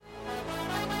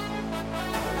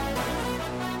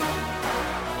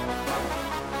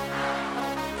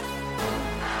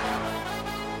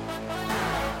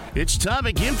It's time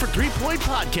again for 3 Point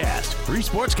Podcast. 3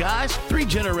 sports guys, 3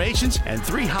 generations, and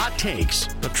 3 hot takes.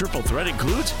 The triple threat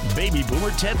includes baby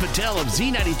boomer Ted Patel of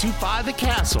Z92.5 The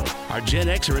Castle. Our Gen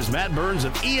Xer is Matt Burns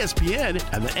of ESPN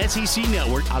and the SEC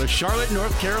Network out of Charlotte,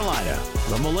 North Carolina.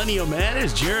 The millennial man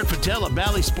is Jared Patel of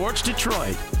Bally Sports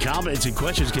Detroit. Comments and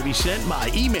questions can be sent by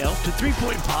email to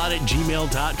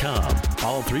 3pointpod@gmail.com.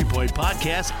 Follow 3 Point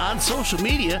Podcast on social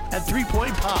media at 3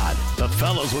 Point Pod. The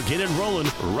fellows will get it rolling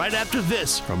right after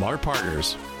this from our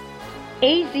partners.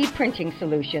 AZ Printing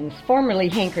Solutions, formerly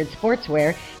Hankard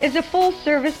Sportswear, is a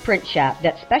full-service print shop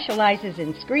that specializes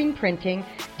in screen printing,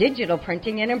 digital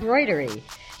printing, and embroidery.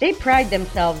 They pride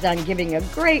themselves on giving a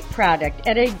great product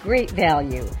at a great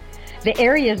value. The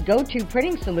area's go-to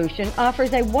printing solution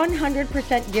offers a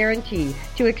 100% guarantee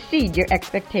to exceed your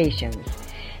expectations.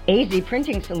 AZ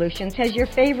Printing Solutions has your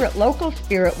favorite local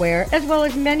spiritware as well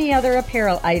as many other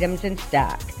apparel items in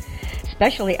stock.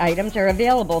 Specialty items are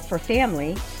available for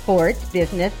family, sports,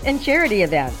 business, and charity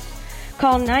events.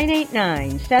 Call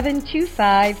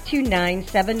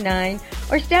 989-725-2979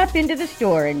 or stop into the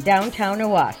store in downtown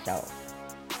Owasso.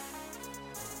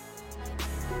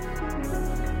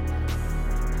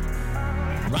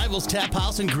 Rivals Tap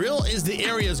House and Grill is the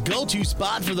area's go-to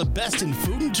spot for the best in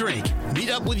food and drink. Meet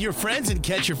up with your friends and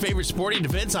catch your favorite sporting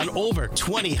events on over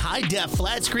 20 high-def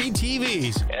flat-screen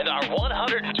TVs and our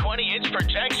 120-inch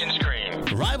projection screen.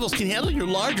 Rivals can handle your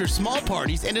large or small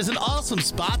parties and is an awesome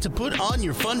spot to put on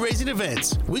your fundraising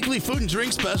events. Weekly food and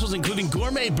drink specials including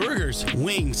gourmet burgers,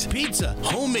 wings, pizza,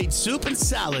 homemade soup, and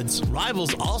salads.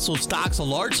 Rivals also stocks a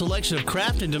large selection of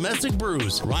craft and domestic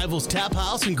brews. Rivals Tap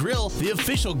House and Grill, the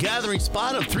official gathering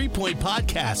spot of 3 Point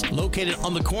Podcast, located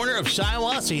on the corner of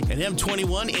Shiawassee and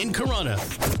M21 in Corunna.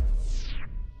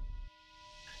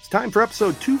 It's time for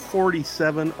episode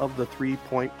 247 of the 3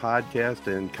 Point Podcast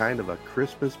and kind of a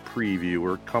Christmas preview.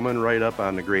 We're coming right up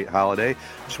on the great holiday.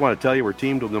 Just want to tell you we're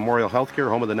teamed with Memorial Healthcare,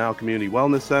 home of the Now Community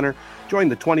Wellness Center. Join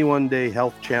the 21-day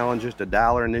health challenge, just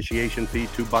 $1 initiation fee,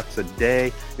 $2 a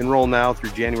day. Enroll now through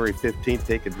January 15th.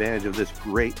 Take advantage of this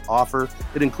great offer.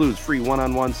 It includes free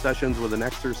one-on-one sessions with an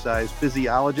exercise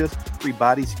physiologist, free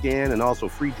body scan, and also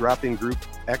free drop-in group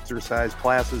exercise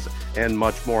classes and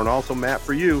much more. And also, Matt,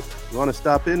 for you want to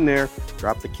stop in there,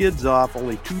 drop the kids off,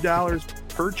 only $2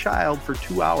 per child for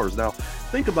 2 hours. Now,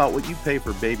 think about what you pay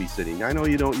for babysitting. I know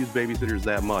you don't use babysitters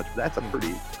that much, but that's a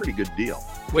pretty good deal.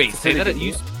 Wait, say that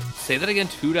again,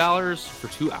 $2 for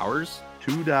 2 hours?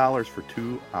 $2 for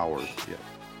 2 hours, yes.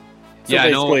 So yeah,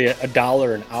 basically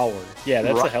 $1 an hour. Yeah,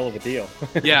 that's a hell of a deal.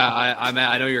 Yeah,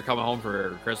 I know you're coming home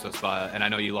for Christmas, and I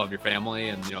know you love your family,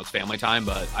 and it's family time.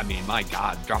 But I mean, my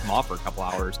God, drop them off for a couple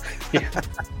hours. Yeah.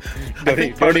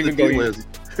 Don't even go use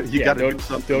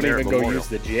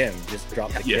the gym. Just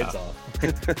drop the kids off.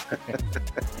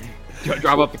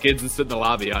 Drop off the kids and sit in the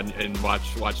lobby and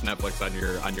watch Netflix on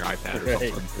your iPad or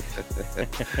something.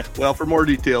 Well, for more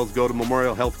details, go to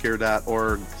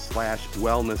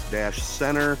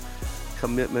memorialhealthcare.org/wellness-center.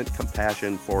 Commitment,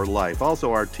 compassion for life.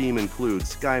 Also, our team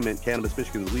includes SkyMint, Cannabis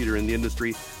Michigan's leader in the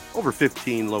industry, over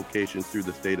 15 locations through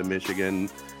the state of Michigan.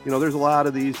 There's a lot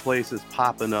of these places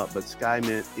popping up, but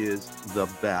SkyMint is the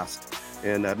best.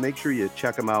 And make sure you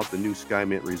check them out, the new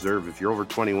SkyMint Reserve. If you're over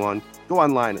 21, go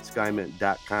online at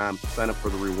skymint.com, sign up for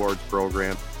the rewards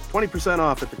program. 20%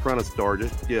 off at the Corunna store.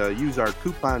 Just use our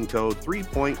coupon code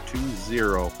 3.20.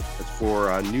 That's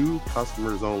for new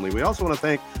customers only. We also want to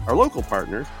thank our local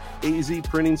partners, AZ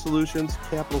Printing Solutions,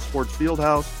 Capital Sports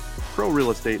Fieldhouse, Pro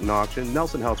Real Estate and Auction,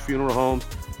 Nelson House Funeral Homes,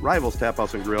 Rivals Tap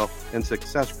House and Grill, and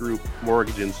Success Group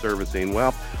Mortgage and Servicing.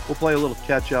 Well, we'll play a little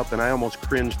catch up, and I almost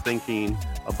cringed thinking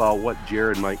about what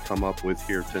Jared might come up with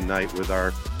here tonight with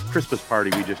our Christmas party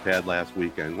we just had last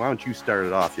weekend. Why don't you start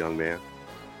it off, young man?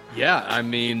 Yeah, I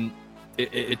mean,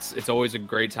 it's always a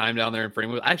great time down there in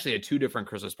Frankfurt. I actually had 2 different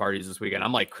Christmas parties this weekend.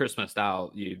 I'm like Christmased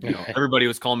out. Everybody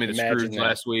was calling me the Scrooge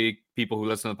last week. People who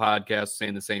listen to the podcast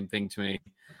saying the same thing to me.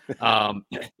 It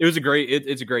was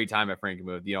it's a great time at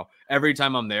Frankenmuth. Every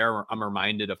time I'm there, I'm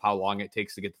reminded of how long it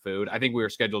takes to get the food. I think we were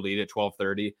scheduled to eat at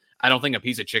 12:30. I don't think a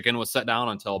piece of chicken was set down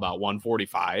until about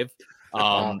 1:45.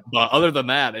 But other than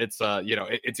that, it's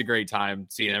it's a great time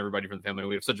seeing everybody from the family.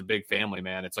 We have such a big family,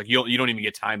 man. It's like you don't even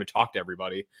get time to talk to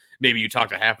everybody. Maybe you talk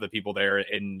to half of the people there,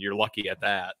 and you're lucky at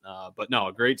that. But no,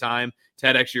 a great time.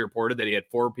 Ted actually reported that he had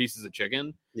 4 pieces of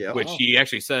chicken, which he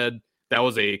actually said that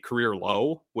was a career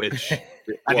low, which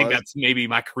I think that's maybe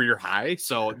my career high.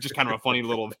 So just kind of a funny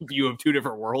little view of 2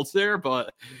 different worlds there.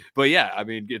 But yeah, I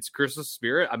mean, it's Christmas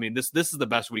spirit. I mean, this is the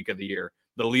best week of the year.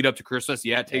 The lead up to Christmas,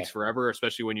 it takes forever,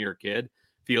 especially when you're a kid.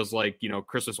 feels like,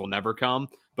 Christmas will never come.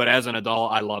 But as an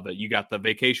adult, I love it. You got the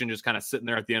vacation just kind of sitting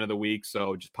there at the end of the week.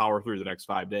 So just power through the next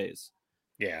 5 days.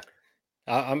 Yeah.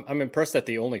 I'm impressed at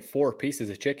the only 4 pieces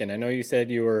of chicken. I know you said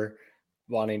you were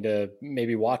wanting to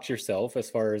maybe watch yourself as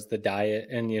far as the diet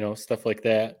and, stuff like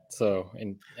that. So,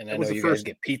 and I know you guys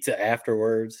get pizza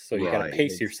afterwards. So you got to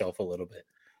pace yourself a little bit.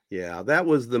 Yeah, that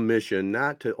was the mission,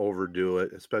 not to overdo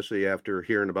it, especially after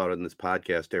hearing about it in this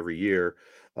podcast every year.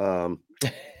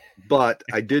 But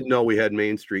I did know we had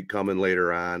Main Street coming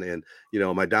later on. And,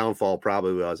 my downfall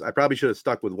probably was I probably should have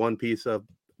stuck with 1 piece of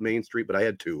Main Street, but I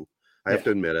had 2. I have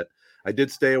to admit it. I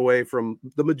did stay away from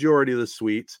the majority of the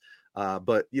sweets.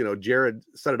 But, Jared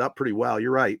set it up pretty well.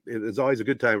 You're right. It's always a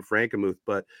good time for Frankenmuth.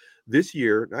 But this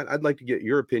year, I'd like to get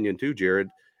your opinion too, Jared.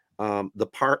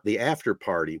 The after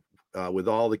party with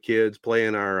all the kids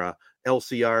playing our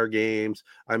LCR games.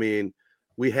 I mean,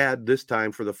 we had this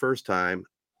time for the first time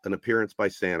an appearance by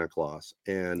Santa Claus.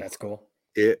 And that's cool.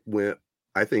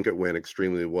 I think it went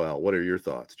extremely well. What are your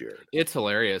thoughts, Jared? It's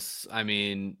hilarious. I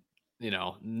mean, I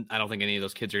don't think any of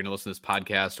those kids are going to listen to this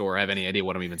podcast or have any idea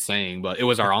what I'm even saying, but it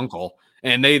was our uncle,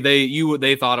 and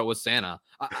they thought it was Santa.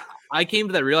 I came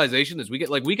to that realization as we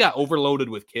got overloaded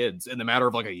with kids in the matter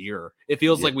of like a year. It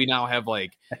feels like we now have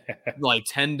like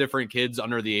 10 different kids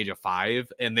under the age of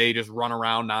 5, and they just run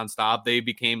around nonstop. They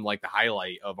became like the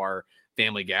highlight of our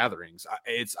family gatherings.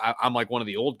 I'm like one of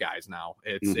the old guys now.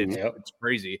 It's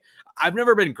crazy. I've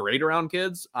never been great around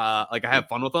kids. I have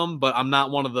fun with them, but I'm not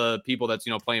one of the people that's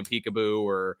playing peekaboo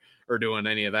or doing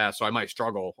any of that. So I might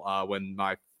struggle when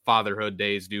my fatherhood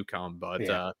days do come.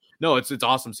 But no, it's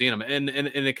awesome seeing them, and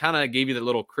it kind of gave you the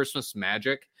little Christmas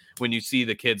magic when you see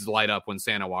the kids light up when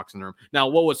Santa walks in the room. Now,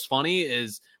 what was funny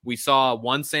is we saw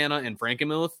one Santa in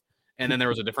Frankenmuth, and then there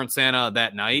was a different Santa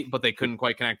that night, but they couldn't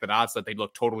quite connect the dots that they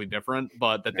looked totally different,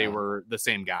 but that they were the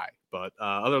same guy. But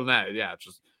other than that,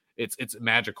 it's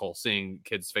magical seeing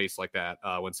kids' face like that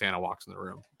when Santa walks in the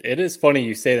room. It is funny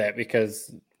you say that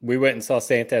because we went and saw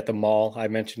Santa at the mall. I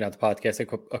mentioned on the podcast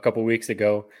a couple weeks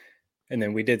ago, and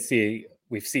then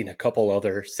we've seen a couple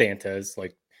other Santas.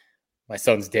 Like my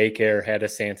son's daycare had a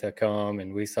Santa come,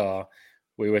 and we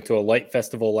went to a light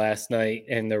festival last night,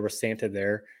 and there was Santa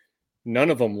there.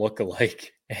 None of them look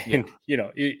alike. And,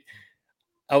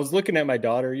 I was looking at my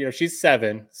daughter, she's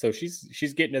 7. So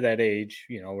she's getting to that age,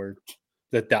 where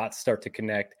the dots start to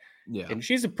connect. Yeah. And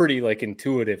she's a pretty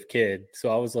intuitive kid.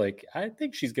 So I was like, I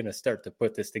think she's going to start to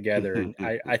put this together. And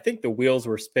I think the wheels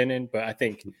were spinning, but I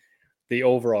think the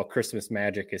overall Christmas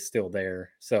magic is still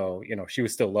there. So, she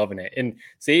was still loving it. And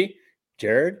see,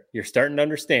 Jared, you're starting to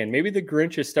understand. Maybe the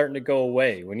Grinch is starting to go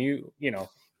away when you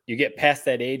get past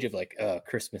that age of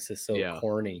Christmas is so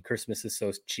corny. Christmas is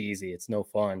so cheesy. It's no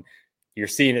fun. You're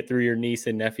seeing it through your niece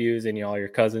and nephews and all your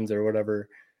cousins or whatever,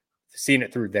 seeing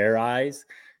it through their eyes.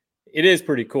 It is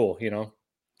pretty cool,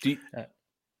 Do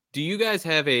you guys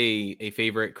have a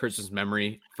favorite Christmas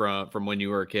memory from when you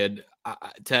were a kid?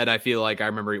 Ted, I feel like I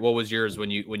remember. What was yours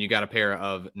when you got a pair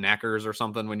of knackers or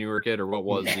something when you were a kid, or what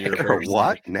was your pair?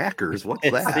 What knackers? What's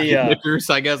that? Knickers,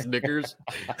 I guess. Knickers.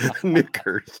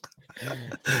 Knickers.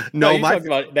 No, you're talking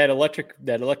about that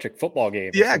electric football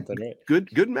game. Yeah, right?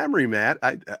 Good memory, Matt.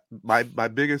 My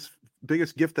biggest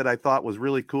gift that I thought was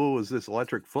really cool was this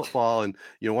electric football, and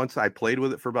once I played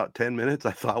with it for about 10 minutes,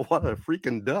 I thought, what a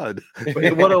freaking dud. What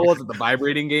was it? The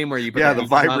vibrating game where you put the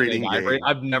vibrating game.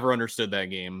 I've never understood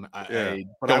that game.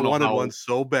 But I wanted one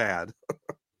so bad.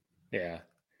 Yeah.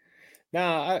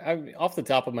 Now, I off the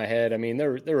top of my head, I mean,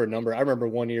 there were a number. I remember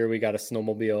one year we got a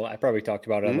snowmobile. I probably talked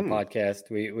about it on the podcast.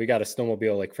 We got a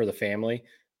snowmobile for the family,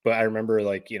 but I remember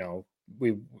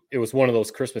it was one of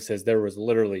those Christmases. There was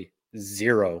literally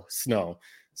 0 snow.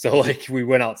 So we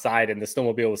went outside and the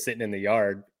snowmobile was sitting in the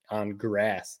yard on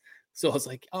grass. So I was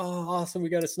like, oh, awesome. We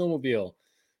got a snowmobile,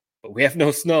 but we have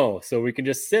no snow. So we can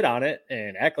just sit on it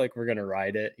and act like we're going to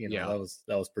ride it.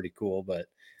 That was pretty cool. But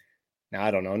now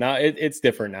I don't know. Now it's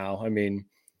different now. I mean,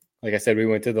 like I said, we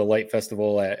went to the light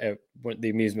festival at the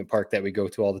amusement park that we go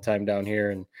to all the time down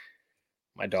here. And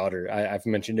my daughter, I've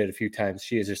mentioned it a few times.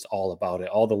 She is just all about it.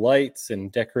 All the lights and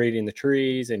decorating the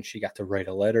trees. And she got to write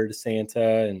a letter to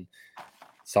Santa and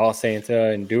saw Santa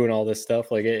and doing all this stuff.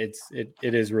 It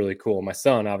is really cool. My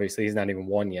son, obviously, he's not even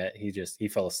 1 yet. He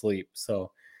fell asleep.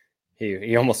 So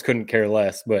he almost couldn't care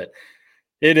less, but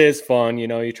it is fun.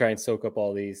 You try and soak up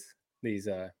all these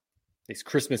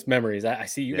Christmas memories. I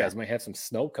see you guys might have some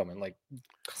snow coming,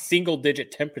 single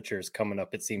digit temperatures coming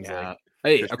up. It seems like.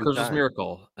 Hey, a Christmas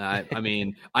miracle. I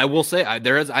mean, I will say I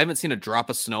haven't seen a drop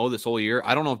of snow this whole year.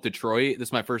 I don't know if Detroit, this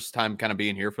is my first time kind of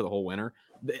being here for the whole winter,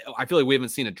 I feel like we haven't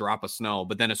seen a drop of snow.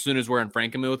 But then as soon as we're in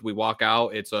Frankenmuth, we walk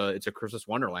out. It's a Christmas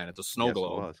wonderland. It's a snow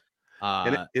globe.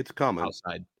 And it's coming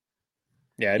outside.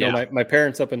 Yeah, I know my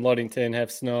parents up in Ludington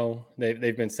have snow.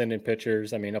 They've been sending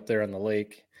pictures. I mean, up there on the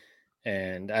lake,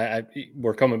 and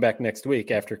we're coming back next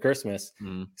week after Christmas.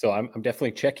 So I'm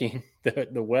definitely checking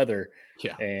the weather.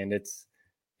 Yeah, and it's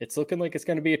looking like it's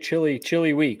going to be a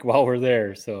chilly week while we're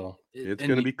there. So it's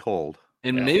going to be cold.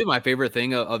 And maybe my favorite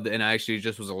thing and I actually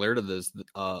just was alerted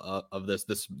of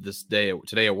this day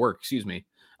today at work, excuse me,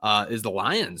 is the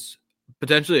Lions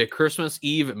potentially a Christmas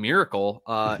Eve miracle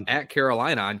at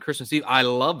Carolina on Christmas Eve. I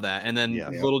love that. And then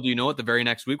little do you know it, the very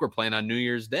next week we're playing on New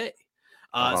Year's Day.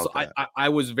 So I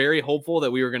was very hopeful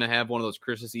that we were going to have one of those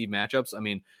Christmas Eve matchups. I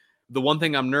mean, the one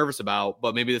thing I'm nervous about,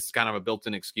 but maybe this is kind of a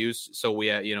built-in excuse. So we,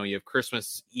 you have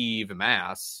Christmas Eve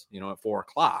mass, at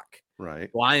 4:00. Right.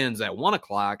 Lions at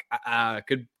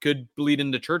 1:00 could bleed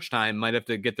into church time. Might have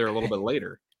to get there a little bit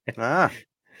later. Or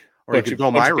you could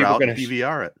go my route and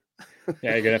DVR it.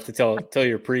 Yeah, you're gonna have to tell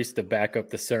your priest to back up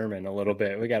the sermon a little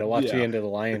bit. We got to watch the end of the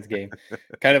Lions game.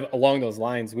 Kind of along those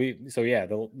lines.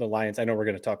 The Lions. I know we're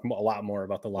going to talk a lot more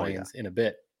about the Lions in a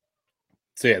bit.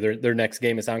 So their next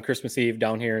game is on Christmas Eve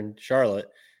down here in Charlotte,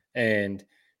 and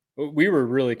we were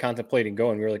really contemplating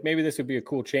going. We were like, maybe this would be a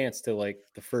cool chance to, like,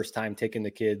 the first time taking the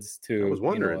kids to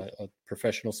a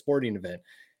professional sporting event.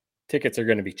 Tickets are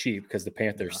going to be cheap because the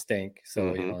Panthers stink,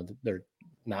 so they're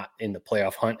not in the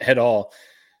playoff hunt at all.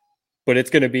 But it's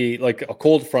going to be like a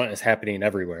cold front is happening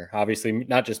everywhere. Obviously,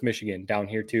 not just Michigan, down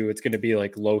here too. It's going to be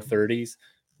like low 30s,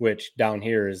 which down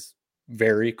here is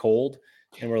very cold.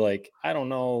 And we're like, I don't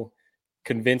know,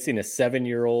 convincing a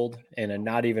 7-year-old and a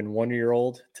not even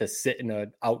 1-year-old to sit in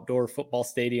an outdoor football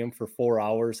stadium for 4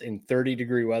 hours in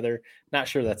 30-degree weather. Not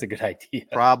sure that's a good idea.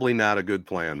 Probably not a good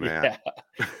plan, Matt.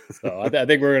 Yeah. So I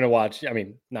think we're going to watch. I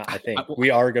mean, we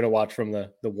are going to watch from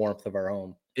the warmth of our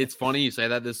home. It's funny you say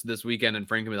that this weekend in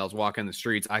Frankenmuth. I was walking the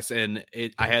streets. I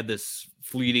had this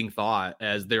fleeting thought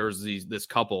as there was this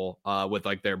couple with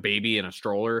like their baby in a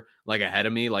stroller like ahead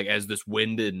of me, like as this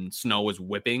wind and snow was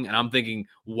whipping, and I'm thinking,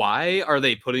 why are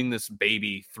they putting this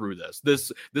baby through this?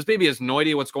 This baby has no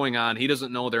idea what's going on. He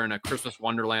doesn't know they're in a Christmas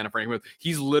wonderland of Frankenmuth.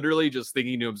 He's literally just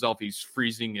thinking to himself, he's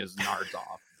freezing his nards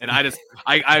off. And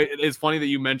it's funny that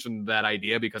you mentioned that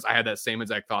idea because I had that same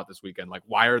exact thought this weekend. Like,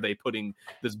 why are they putting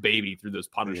this baby through this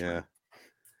punishment? Yeah.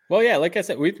 Well, yeah, like I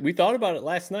said, we thought about it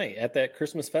last night at that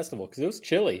Christmas festival because it was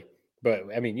chilly. But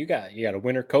I mean, you got a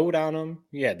winter coat on him.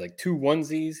 You had like 2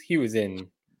 onesies. He was in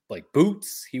like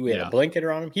boots. He had a blanket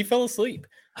around him. He fell asleep.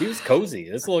 He was cozy.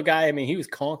 This little guy, I mean, he was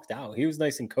conked out. He was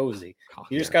nice and cozy.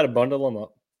 You just got to bundle him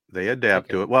up. They adapt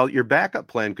to it. Well, your backup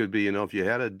plan could be, if you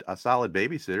had a solid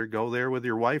babysitter, go there with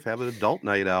your wife, have an adult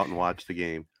night out and watch the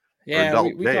game. Yeah,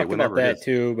 we talked about that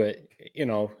too, but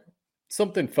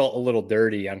something felt a little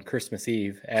dirty on Christmas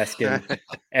Eve,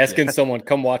 asking someone,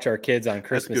 come watch our kids on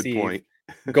Christmas Eve. Point.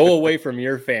 Go away from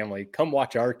your family, come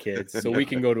watch our kids so we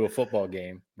can go to a football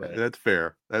game. But, that's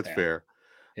fair. That's fair.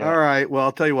 Yeah. All right. Well,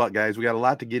 I'll tell you what, guys, we got a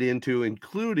lot to get into,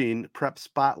 including Prep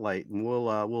Spotlight, and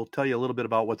we'll tell you a little bit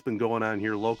about what's been going on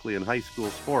here locally in high school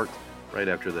sports right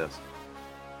after this.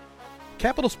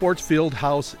 Capital Sports Field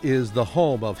House is the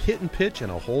home of hit and pitch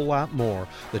and a whole lot more.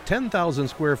 The 10,000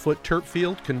 square foot turf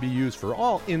field can be used for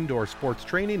all indoor sports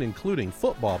training, including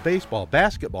football, baseball,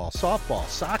 basketball, softball,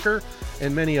 soccer,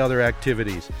 and many other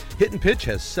activities. Hit and Pitch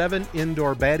has 7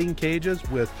 indoor batting cages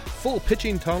with full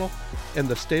pitching tunnel and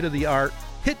the state-of-the-art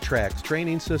HitTrax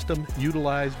training system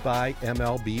utilized by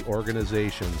MLB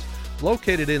organizations.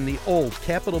 Located in the old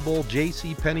Capitol Bowl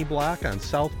J.C. Penney block on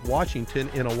South Washington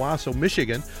in Owasso,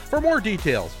 Michigan. For more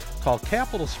details, call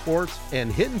Capital Sports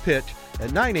and Hit and Pitch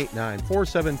at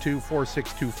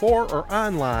 989-472-4624 or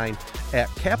online at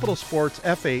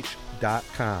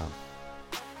capitalsportsfh.com.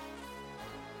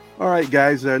 All right,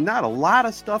 guys, not a lot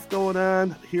of stuff going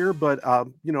on here, but,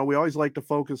 we always like to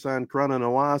focus on Corunna and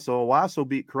Owasso. Owasso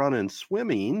beat Corunna in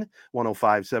swimming,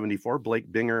 105-74.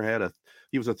 Blake Dinger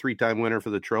he was a 3-time winner for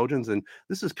the Trojans, and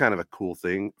this is kind of a cool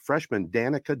thing. Freshman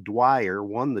Danica Dwyer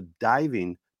won the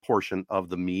diving portion of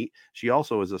the meet. She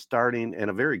also is a starting and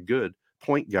a very good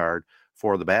point guard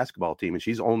for the basketball team, and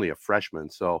she's only a freshman,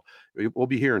 so we'll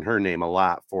be hearing her name a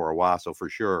lot for Owasso for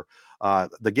sure.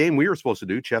 The game we were supposed to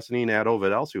do, Chesaning at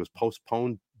Ovid-Elsie, was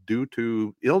postponed due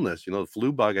to illness. The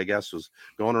flu bug, I guess, was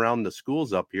going around the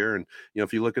schools up here, and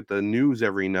if you look at the news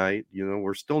every night,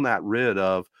 we're still not rid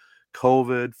of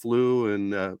COVID, flu,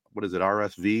 and what is it,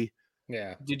 RSV?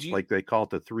 Yeah. Did you like they call it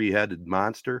the 3-headed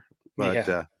monster?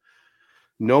 But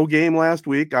no game last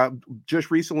week.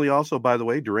 Just recently, also, by the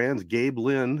way, Durand's Gabe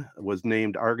Lynn was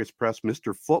named Argus Press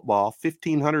Mr. Football,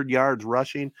 1,500 yards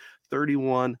rushing,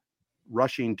 31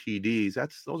 rushing TDs.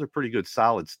 Those are pretty good,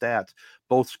 solid stats,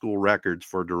 both school records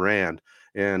for Durand.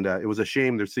 And it was a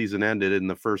shame their season ended in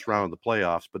the first round of the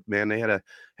playoffs. But man, they had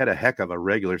a heck of a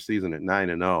regular season at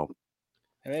 9-0.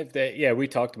 And we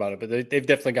talked about it, but they've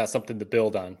definitely got something to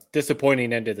build on.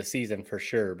 Disappointing end of the season for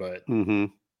sure, but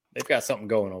they've got something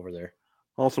going over there.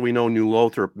 Also, we know New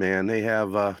Lothrop, man, they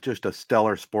have just a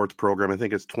stellar sports program. I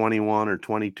think it's 21 or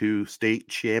 22 state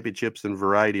championships in a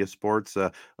variety of sports.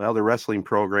 Well, the wrestling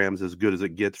program's as good as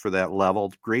it gets for that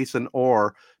level. Grayson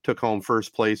Orr took home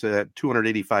first place at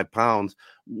 285 pounds,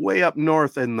 way up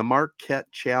north in the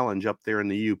Marquette Challenge up there in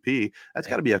the UP. That's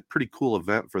got to be a pretty cool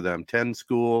event for them. 10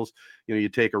 schools, you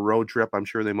take a road trip. I'm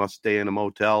sure they must stay in a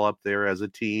motel up there as a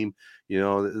team.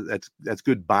 That's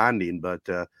good bonding, but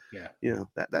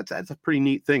that's a pretty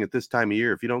neat thing at this time of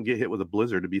year. If you don't get hit with a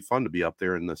blizzard, it'd be fun to be up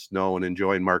there in the snow and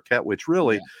enjoying Marquette, which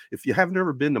really, if you have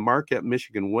never been to Marquette,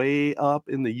 Michigan, way up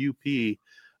in the UP,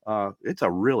 it's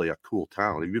really a cool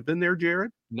town. Have you been there,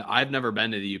 Jared? No, I've never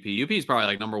been to the UP. UP is probably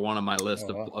like number one on my list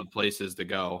of places to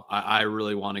go. I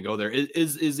really want to go there.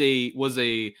 Was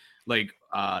a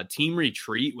team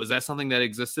retreat? Was that something that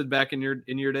existed back in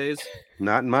your days?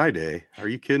 Not in my day. Are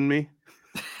you kidding me?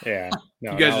 Yeah.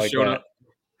 No, you guys just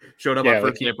showed up on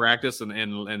first day of practice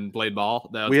and played ball.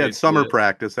 We had summer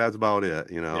practice. That's about it.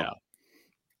 Yeah.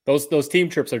 Those team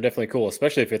trips are definitely cool,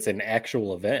 especially if it's an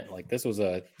actual event. Like this was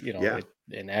an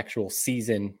actual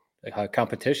season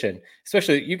competition.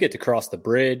 Especially you get to cross the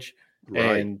bridge,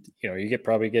 right. And you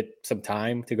probably get some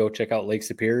time to go check out Lake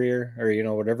Superior or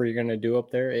whatever you're going to do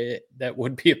up there. That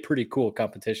would be a pretty cool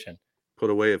competition. Put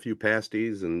away a few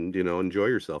pasties and enjoy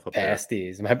yourself up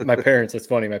pasties. There. My parents, it's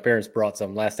funny. My parents brought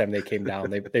some last time they came down.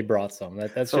 They brought some.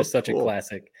 That's just such cool. A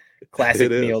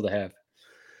classic meal to have.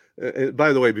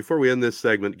 By the way, before we end this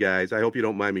segment, guys, I hope you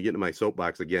don't mind me getting to my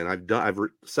soapbox again. I've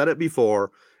said it before,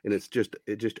 and it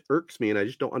just irks me, and I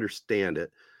just don't understand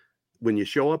it. When you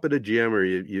show up at a gym or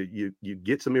you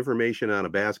get some information on a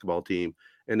basketball team,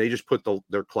 and they just put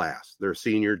their class, their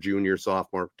senior, junior,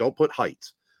 sophomore. Don't put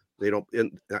heights. They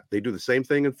do the same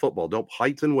thing in football. Don't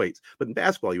heights and weights. But in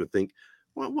basketball, you would think,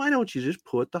 well, why don't you just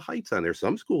put the heights on there?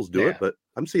 Some schools do it, but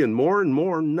I'm seeing more and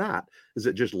more not. Is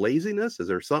it just laziness? Is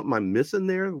there something I'm missing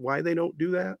there? Why they don't do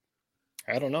that?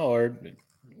 I don't know. Or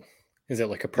is it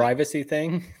like a privacy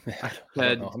thing? I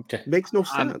don't know. Makes no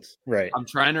sense. Right. I'm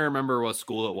trying to remember what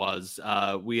school it was.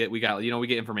 We got, we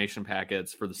get information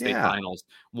packets for the state finals.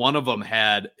 One of them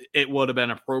would have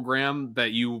been a program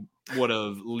that you would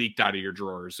have leaked out of your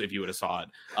drawers if you would have saw it.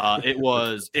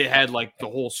 It had like the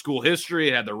whole school history,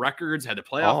 it had the records, had the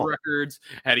playoff records,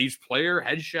 had each player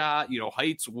headshot,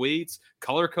 heights, weights,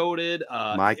 color coded.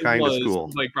 My kind of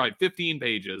school. Like probably 15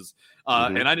 pages.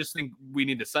 And I just think we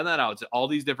need to send that out to all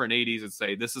these different ADs and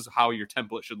say, this is how your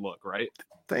template should look, right?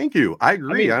 Thank you. I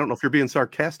agree. I don't know if you're being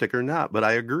sarcastic or not, but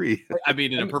I agree. I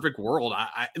mean, in a perfect world,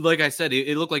 I like I said,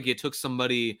 it looked like it took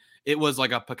somebody. It was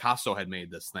like a Picasso had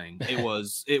made this thing.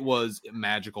 It was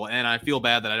magical. And I feel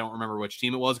bad that I don't remember which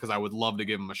team it was, because I would love to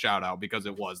give them a shout out because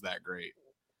it was that great.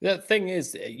 The thing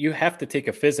is, you have to take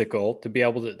a physical to be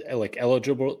able to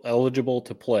eligible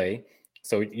to play.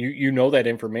 So you know that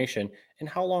information. And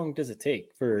how long does it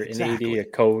take for an AD, a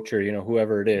coach, or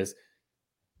whoever it is,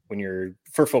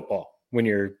 for football, when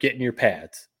you're getting your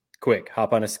pads, quick,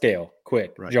 hop on a scale,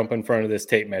 quick, jump in front of this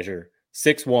tape measure,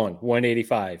 6'1",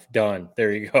 185, done.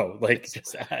 There you go. Like,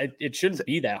 it shouldn't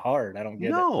be that hard. I don't get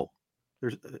it. No,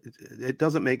 it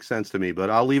doesn't make sense to me,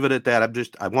 but I'll leave it at that.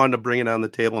 I wanted to bring it on the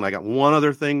table, and I got one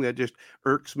other thing that just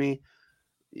irks me.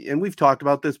 And we've talked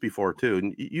about this before too.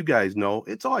 And you guys know,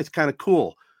 it's always kind of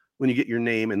cool when you get your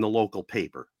name in the local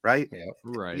paper, right? Yeah,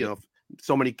 right.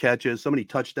 So many catches, so many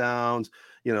touchdowns,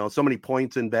 so many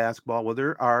points in basketball. Well,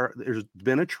 there's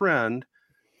been a trend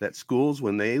that schools,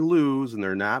 when they lose and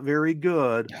they're not very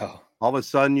good, all of a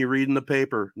sudden you read in the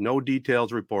paper, no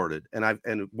details reported.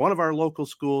 And one of our local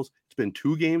schools, it's been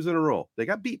 2 games in a row. They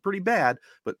got beat pretty bad,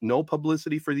 but no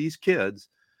publicity for these kids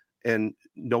and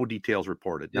no details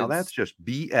reported. Now that's just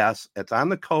BS. It's on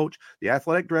the coach. The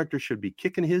athletic director should be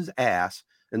kicking his ass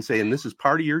and saying, this is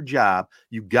part of your job.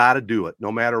 You got to do it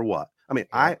no matter what. I mean,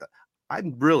 I'm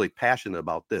really passionate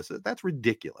about this. That's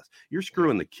ridiculous. You're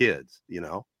screwing the kids,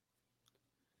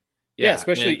 Yeah,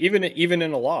 especially even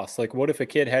in a loss. Like, what if a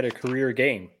kid had a career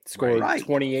game, scored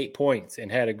 28 points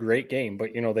and had a great game,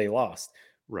 but they lost.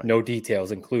 Right. No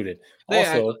details included.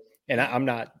 Also, and I'm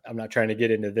not trying to get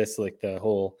into this, like the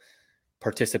whole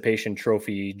participation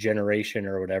trophy generation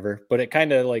or whatever, but it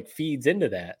kind of like feeds into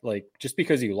that. Like, just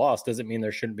because you lost doesn't mean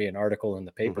there shouldn't be an article in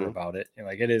the paper about it. And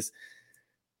like, it is,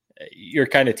 you're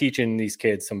kind of teaching these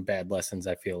kids some bad lessons,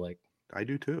 I feel like. I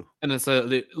do too. And it's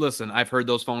listen, I've heard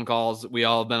those phone calls. We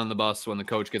all have been on the bus when the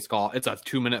coach gets called. It's a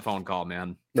 2-minute phone call,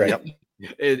 man. Right. Yep.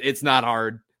 It's not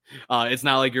hard. It's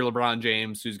not like you're LeBron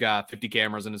James who's got 50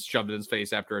 cameras and it's shoved in his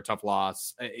face after a tough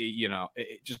loss.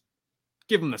 Just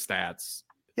give him the stats.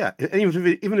 Yeah,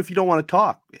 even if you don't want to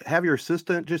talk, have your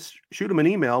assistant just shoot him an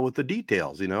email with the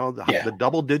details. The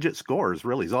double-digit scores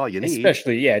really is all you need.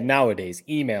 Especially, nowadays,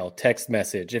 email, text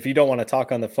message. If you don't want to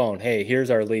talk on the phone, hey, here's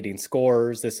our leading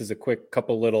scorers. This is a quick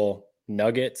couple little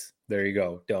nuggets. There you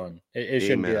go, done. It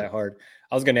shouldn't be that hard.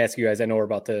 I was going to ask you guys. I know we're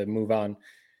about to move on.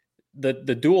 The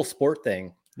dual sport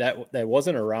thing that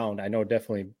wasn't around. I know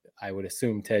definitely. I would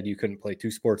assume, Ted, you couldn't play 2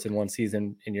 sports in one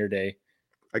season in your day.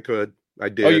 I could. I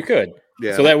did. Oh, you could.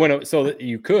 Yeah. So that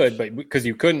you could, but because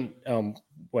you couldn't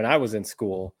when I was in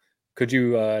school, could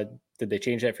you? Did they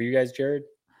change that for you guys, Jared?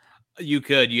 You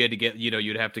could. You had to get.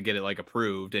 You'd have to get it like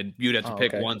approved, and you'd have to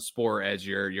pick one sport as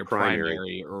your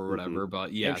primary or whatever. Mm-hmm.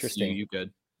 But yes, you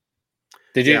could.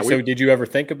 Did you? So did you ever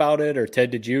think about it, or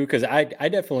Ted? Did you? Because I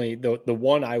definitely the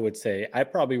one I would say I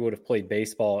probably would have played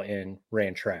baseball and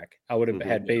ran track. I would have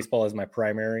had baseball as my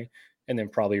primary. And then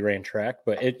probably ran track,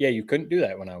 but you couldn't do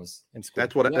that when I was in school.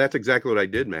 That's exactly what I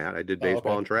did, Matt. I did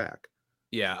baseball and track.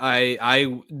 Yeah,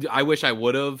 I wish I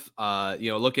would have.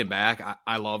 Looking back,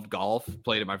 I loved golf.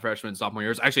 Played it my freshman and sophomore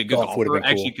years. Actually, a good golfer.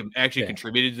 Cool. Actually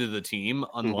contributed to the team.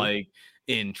 Unlike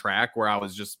in track, where I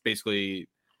was just basically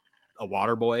a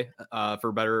water boy,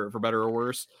 for better or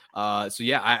worse. So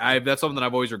yeah, that's something that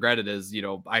I've always regretted is,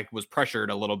 I was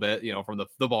pressured a little bit, from the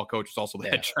football coach was also the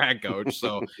head track coach.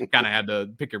 So kind of had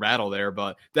to pick your battle there,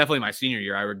 but definitely my senior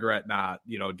year, I regret not,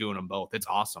 doing them both. It's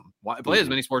awesome. Play as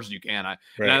many sports as you can. I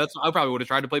probably would have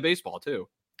tried to play baseball too.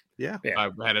 Yeah. I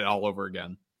had it all over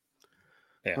again.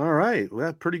 Yeah. All right.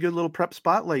 Well, pretty good little prep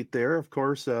spotlight there. Of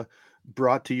course,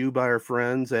 brought to you by our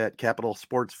friends at Capital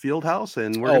Sports Fieldhouse,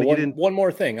 and we're going to get in one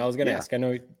more thing. I was going to ask. I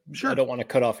know I don't want to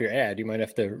cut off your ad. You might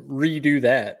have to redo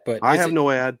that. But I have no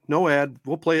ad.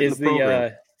 We'll play it in the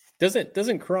program.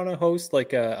 Doesn't Corona host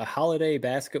like a holiday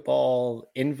basketball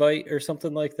invite or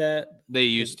something like that? They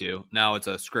used to. Now it's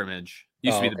a scrimmage.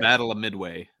 Used to be the Battle of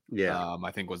Midway. Yeah,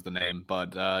 I think was the name.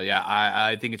 But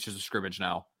I think it's just a scrimmage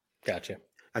now. Gotcha.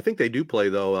 I think they do play,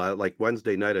 though, like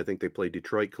Wednesday night. I think they play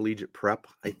Detroit Collegiate Prep,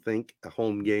 I think, a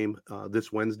home game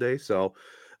this Wednesday. So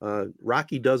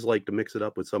Rocky does like to mix it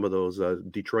up with some of those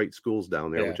Detroit schools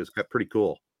down there, which is pretty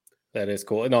cool. That is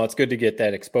cool. No, it's good to get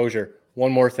that exposure.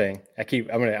 One more thing. I'm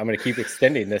gonna keep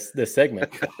extending this segment.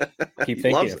 Keep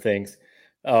thinking of things.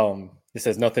 This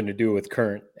has nothing to do with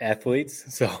current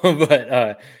athletes. So,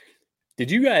 but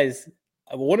did you guys?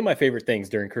 One of my favorite things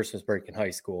during Christmas break in high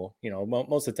school,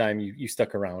 most of the time you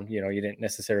stuck around, you didn't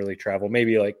necessarily travel,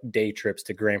 maybe like day trips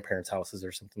to grandparents' houses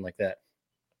or something like that.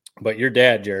 But your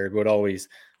dad, Jared, would always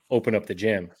open up the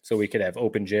gym so we could have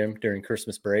open gym during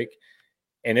Christmas break.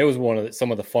 And it was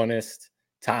some of the funnest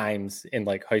times in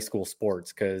like high school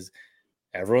sports because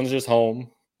everyone's just home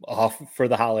off for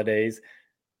the holidays.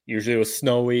 Usually it was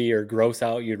snowy or gross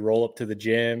out. You'd roll up to the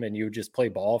gym and you would just play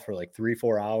ball for like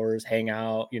 3-4 hours, hang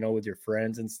out, with your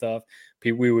friends and stuff.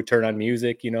 We would turn on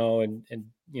music, and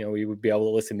we would be able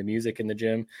to listen to music in the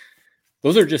gym.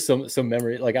 Those are just some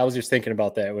memories. Like I was just thinking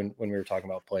about that when we were talking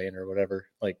about playing or whatever.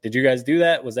 Like, did you guys do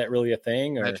that? Was that really a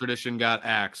thing? Or? That tradition got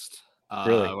axed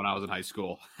really? When I was in high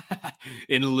school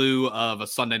in lieu of a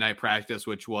Sunday night practice,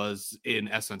 which was in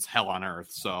essence hell on earth.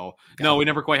 So no, we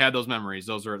never quite had those memories.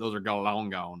 Those are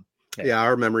gone. Yeah,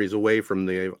 our memories away from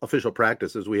the official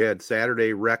practices. We had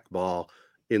Saturday rec ball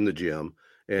in the gym,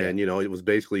 and it was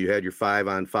basically you had your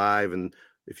 5-on-5, and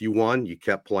if you won, you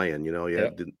kept playing.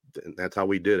 That's how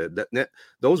we did it.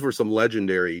 Those were some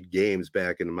legendary games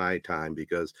back in my time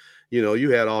because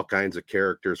you had all kinds of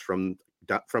characters from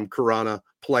Corona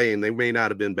playing. They may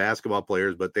not have been basketball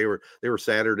players, but they were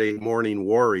Saturday morning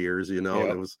warriors, and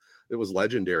it was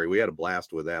legendary. We had a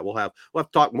blast with that. We'll have to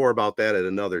talk more about that at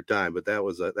another time, but that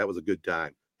was a good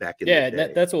time back in the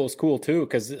day. That's what was cool too,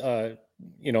 because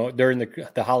during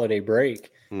the holiday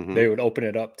break, they would open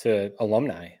it up to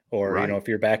alumni or if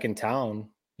you're back in town,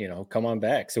 come on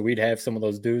back. So we'd have some of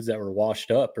those dudes that were washed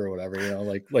up or whatever,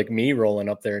 like me rolling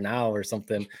up there now or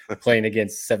something, playing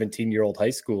against 17-year-old high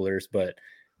schoolers. But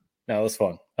no, it was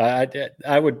fun.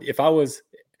 I would, if I was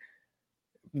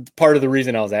part of the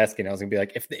reason I was asking, I was gonna be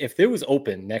like, if it was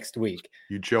open next week,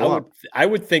 you'd show up. I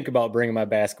would think about bringing my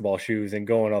basketball shoes and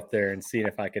going up there and seeing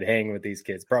if I could hang with these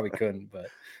kids. Probably couldn't, but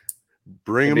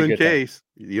bring them in case.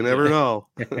 You never know.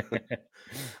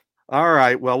 All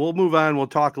right. Well, we'll move on. We'll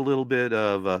talk a little bit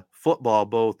of football,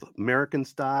 both American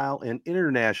style and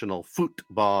international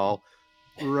football,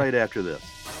 right after this.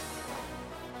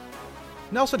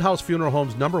 Nelson House Funeral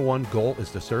Home's #1 goal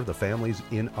is to serve the families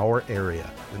in our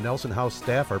area. The Nelson House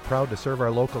staff are proud to serve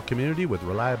our local community with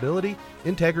reliability,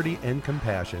 integrity, and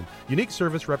compassion. Unique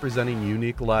service representing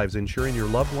unique lives, ensuring your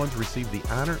loved ones receive the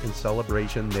honor and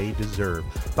celebration they deserve.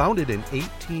 Founded in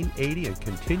 1880 and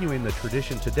continuing the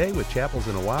tradition today with chapels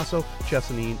in Owasso,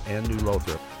 Chesaning, and New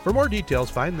Lothrop. For more details,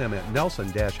 find them at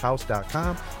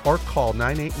nelson-house.com or call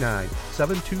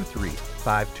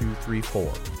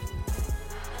 989-723-5234.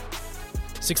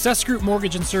 Success Group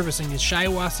Mortgage and Servicing is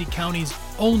Shiawassee County's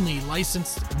only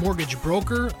licensed mortgage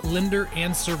broker, lender,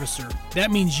 and servicer. That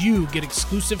means you get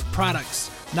exclusive products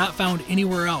not found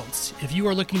anywhere else. If you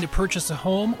are looking to purchase a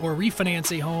home or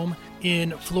refinance a home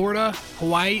in Florida,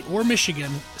 Hawaii, or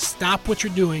Michigan, stop what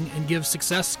you're doing and give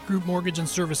Success Group Mortgage and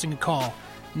Servicing a call.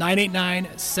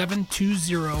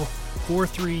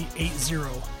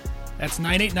 989-720-4380. That's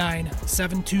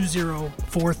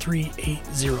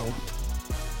 989-720-4380.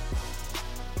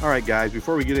 All right, guys,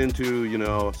 before we get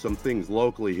into, some things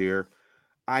locally here,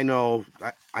 I know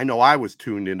I was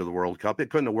tuned into the World Cup.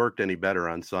 It couldn't have worked any better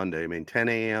on Sunday. I mean, 10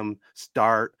 a.m.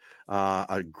 start,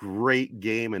 a great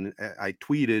game. And I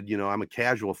tweeted, I'm a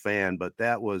casual fan, but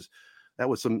that was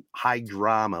some high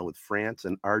drama with France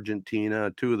and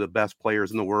Argentina, two of the best players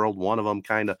in the world. One of them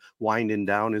kind of winding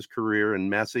down his career,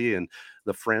 and Messi, and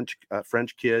the French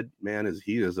kid, man,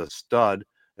 he is a stud.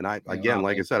 And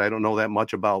like I said, I don't know that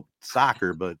much about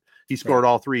soccer, but he scored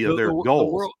all three of their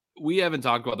goals. We haven't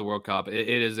talked about the World Cup. It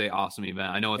is an awesome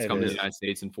event. I know it's come to the United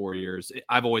States in 4 years.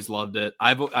 I've always loved it.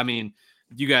 I mean,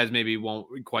 you guys maybe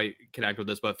won't quite connect with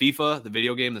this, but FIFA, the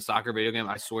video game, the soccer video game,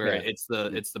 I swear it's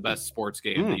the best sports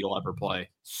game that you'll ever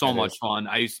play. So much fun.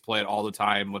 I used to play it all the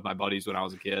time with my buddies when I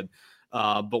was a kid.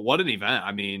 But what an event.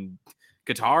 I mean,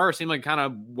 Qatar seemed like kind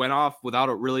of went off without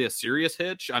a serious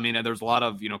hitch. I mean, there's a lot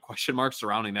of, question marks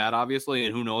surrounding that, obviously,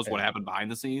 and who knows what happened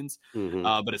behind the scenes.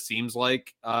 But it seems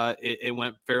like it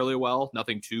went fairly well.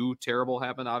 Nothing too terrible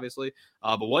happened, obviously.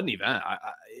 But what an event.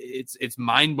 It's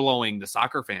mind-blowing. The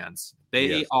soccer fans,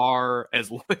 they are as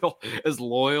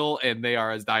loyal, and they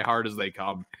are as diehard as they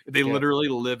come. They literally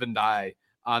live and die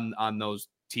on those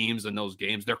teams in those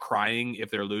games. They're crying if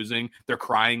they're losing. They're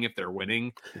crying if they're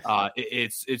winning.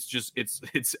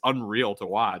 It's unreal to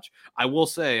watch. I will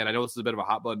say, and I know this is a bit of a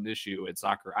hot button issue in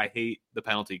soccer, I hate the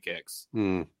penalty kicks.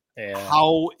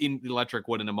 How electric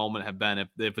would in a moment have been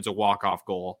if it's a walk-off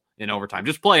goal in overtime?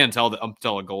 Just play until a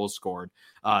goal is scored.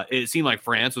 It seemed like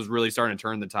France was really starting to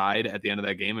turn the tide at the end of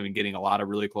that game. I mean, getting a lot of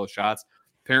really close shots.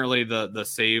 Apparently the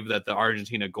save that the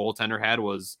Argentina goaltender had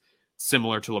was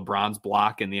similar to LeBron's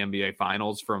block in the NBA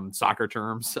Finals from soccer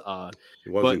terms. It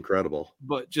was incredible.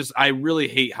 But just, I really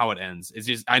hate how it ends. It's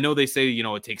just, I know they say,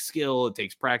 it takes skill, it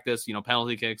takes practice,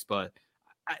 penalty kicks, but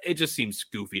it just seems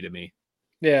goofy to me.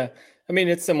 Yeah. I mean,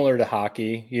 it's similar to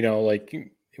hockey,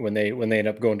 like when they end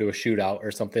up going to a shootout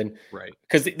or something. Right.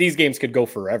 Because these games could go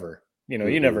forever.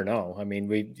 You never know. I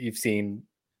mean, you've seen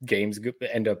games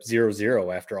end up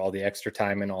 0-0 after all the extra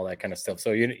time and all that kind of stuff.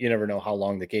 So you never know how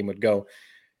long the game would go.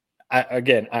 I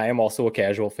am also a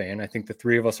casual fan. I think the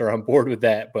three of us are on board with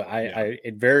that, but I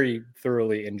very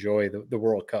thoroughly enjoy the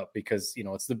World Cup because,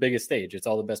 it's the biggest stage. It's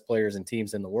all the best players and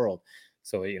teams in the world.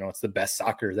 So, it's the best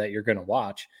soccer that you're going to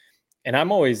watch. And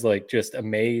I'm always just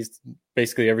amazed,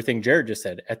 basically everything Jared just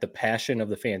said, at the passion of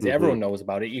the fans. Everyone knows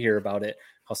about it. You hear about it,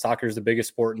 how soccer is the biggest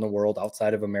sport in the world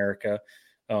outside of America.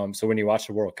 So when you watch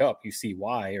the World Cup, you see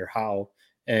why or how.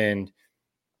 And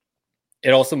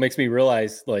it also makes me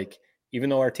realize, even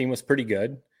though our team was pretty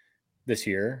good this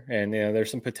year and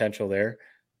there's some potential there,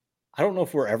 I don't know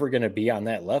if we're ever going to be on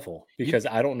that level because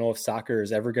I don't know if soccer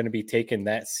is ever going to be taken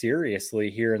that seriously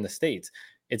here in the States.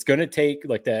 It's going to take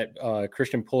that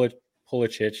Christian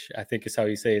Pulisic, I think is how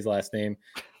you say his last name,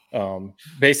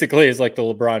 basically is like the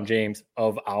LeBron James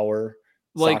of our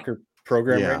soccer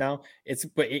program right now.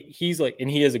 He's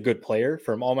and he is a good player.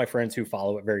 From all my friends who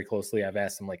follow it very closely, I've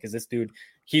asked him, is this dude,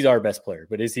 he's our best player,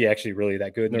 but is he actually really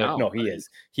that good? No, he is.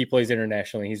 He plays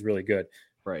internationally. He's really good.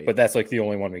 Right. But that's the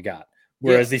only one we got.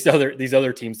 Whereas these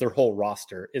other teams, their whole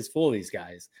roster is full of these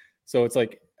guys. So it's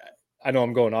I know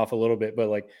I'm going off a little bit, but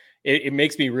it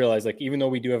makes me realize, even though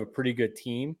we do have a pretty good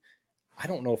team, I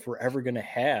don't know if we're ever going to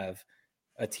have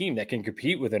a team that can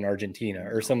compete with an Argentina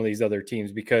or some of these other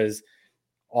teams because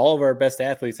all of our best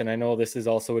athletes, and I know this is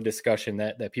also a discussion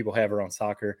that people have around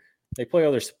soccer, they play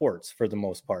other sports for the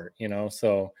most part,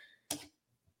 so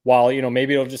while,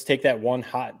 maybe it'll just take that one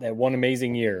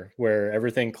amazing year where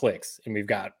everything clicks and we've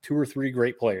got 2 or 3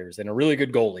 great players and a really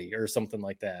good goalie or something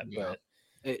like that. But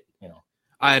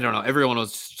I don't know. Everyone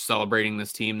was celebrating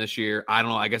this team this year. I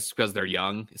don't know. I guess it's because they're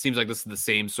young. It seems like this is the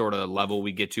same sort of level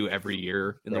we get to every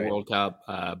year in the World Cup.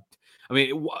 I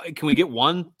mean, can we get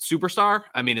one superstar?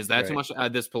 I mean, is that too much?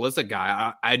 This Pulisic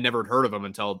guy, I had never heard of him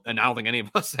until, and I don't think any of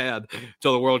us had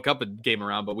until the World Cup came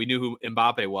around. But we knew who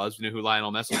Mbappe was. We knew who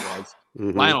Lionel Messi was.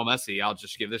 Mm-hmm. Lionel Messi, I'll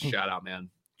just give this shout out, man.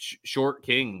 Short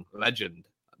king, legend,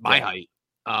 my height,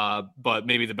 but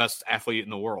maybe the best athlete in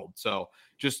the world. So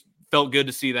just felt good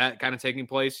to see that kind of taking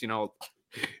place. You know,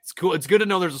 it's cool. It's good to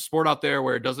know there's a sport out there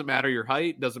where it doesn't matter your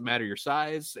height, doesn't matter your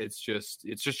size. It's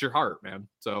just your heart, man.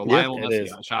 So Lionel Messi,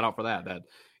 shout out for that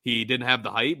he didn't have the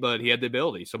height, but he had the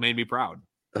ability. So made me proud.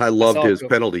 I loved his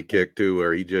penalty kick too,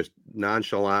 where he just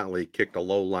nonchalantly kicked a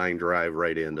low line drive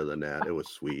right into the net. It was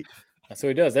sweet. So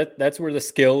he does. That's where the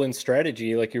skill and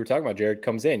strategy, like you were talking about, Jared,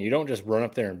 comes in. You don't just run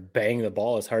up there and bang the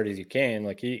ball as hard as you can.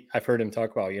 Like I've heard him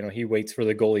talk about, you know, he waits for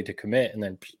the goalie to commit and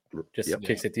then just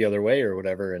kicks it the other way or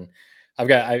whatever. And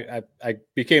I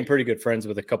became pretty good friends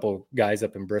with a couple guys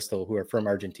up in Bristol who are from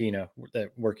Argentina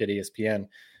that work at ESPN.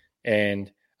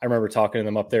 And I remember talking to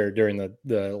them up there during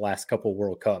the last couple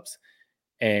World Cups.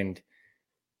 And,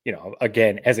 you know,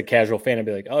 again, as a casual fan, I'd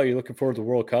be like, oh, you're looking forward to the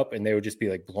World Cup? And they would just be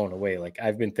like blown away. Like,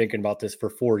 I've been thinking about this for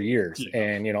 4 years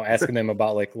and, you know, asking them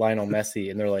about like Lionel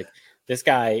Messi. And they're like, this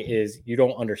guy you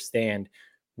don't understand.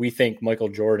 We think Michael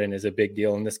Jordan is a big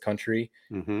deal in this country.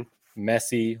 Mm-hmm.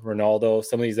 Messi, Ronaldo,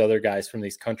 some of these other guys from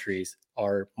these countries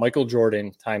are Michael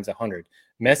Jordan times 100.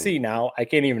 Messi now, I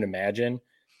can't even imagine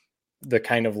the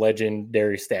kind of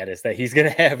legendary status that he's going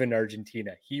to have in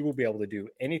Argentina. He will be able to do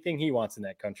anything he wants in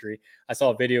that country. I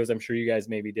saw videos, I'm sure you guys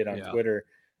maybe did on Twitter,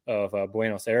 of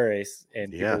Buenos Aires,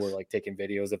 and people were like taking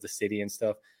videos of the city and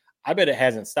stuff. I bet it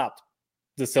hasn't stopped.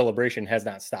 The celebration has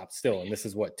not stopped still. And this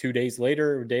is what, 2 days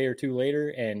later, a day or two later.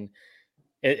 And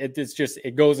it's just,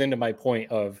 it goes into my point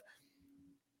of,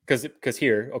 because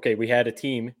here, okay, we had a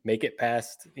team make it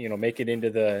past, you know, make it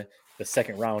into the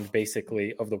second round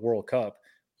basically of the World Cup,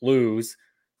 lose,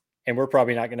 and we're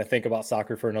probably not going to think about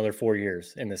soccer for another 4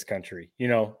 years in this country, you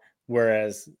know,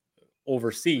 whereas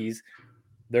overseas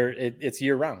it's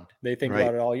year round. They think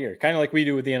about it all year, kind of like we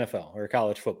do with the NFL or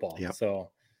college football. Yep. So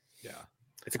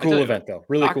it's a cool event though.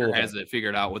 Really cool event. Has it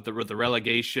figured out with the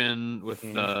relegation, with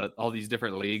all these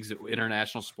different leagues,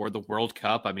 international sport, the World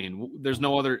Cup. I mean, there's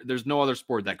no other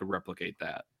sport that could replicate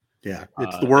that. Yeah.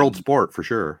 It's the world sport for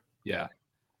sure. Yeah.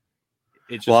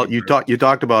 Well, you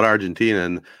talked about Argentina,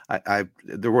 and I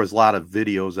there was a lot of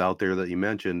videos out there that you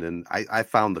mentioned, and I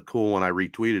found the cool one. I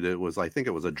retweeted it. I think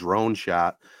it was a drone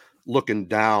shot looking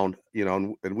down, you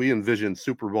know, and we envisioned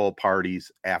Super Bowl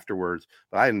parties afterwards,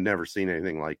 but I had never seen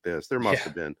anything like this. There must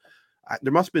have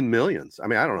been millions. I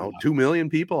mean, I don't know, 2 million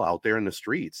people out there in the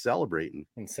streets celebrating.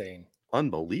 Insane,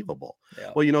 unbelievable.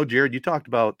 Yeah. Well, you know, Jared, you talked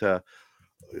about the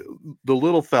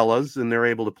little fellas and they're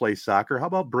able to play soccer. How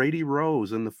about Brady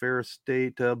Rose and the Ferris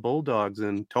State Bulldogs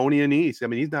and Tony Anise? I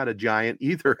mean, he's not a giant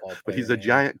either, but he's a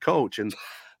giant coach. And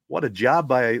what a job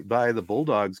by the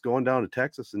Bulldogs going down to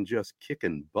Texas and just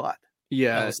kicking butt.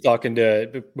 Yeah. I was talking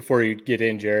to, before you get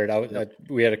in, Jared,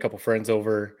 we had a couple friends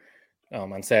over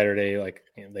on Saturday. Like,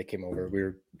 you know, they came over, we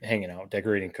were hanging out,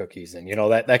 decorating cookies and, you know,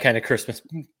 that kind of Christmas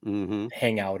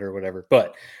hangout or whatever.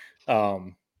 But,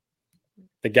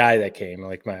 the guy that came,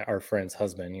 like our friend's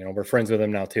husband, you know, we're friends with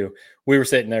him now too. We were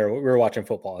sitting there, we were watching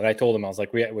football, and I told him, I was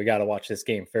like, we got to watch this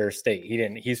game, Ferris State.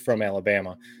 He's from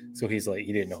Alabama, so he's like,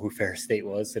 he didn't know who Ferris State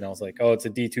was, and I was like, oh, it's a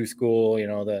D2 school, you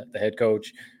know, the head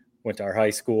coach went to our high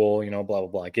school, you know, blah blah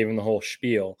blah. I gave him the whole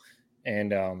spiel,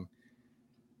 and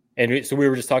so we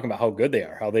were just talking about how good they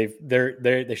are, how they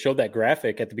showed that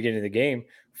graphic at the beginning of the game.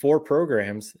 4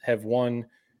 programs have won.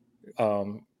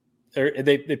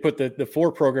 They put the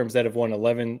 4 programs that have won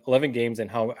 11 games in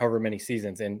however many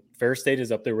seasons, and Ferris State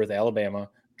is up there with Alabama,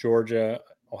 Georgia,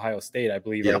 Ohio State, I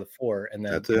believe, are the 4, and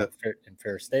then and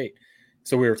Ferris State.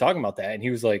 So we were talking about that, and he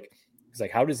was like,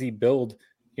 how does he build,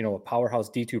 you know, a powerhouse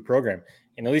D2 program?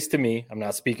 And at least to me, I'm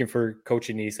not speaking for Coach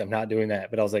Anise, I'm not doing that,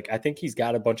 but I was like, I think he's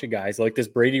got a bunch of guys like this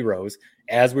Brady Rose.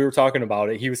 As we were talking about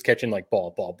it, he was catching like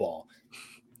ball.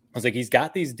 I was like, he's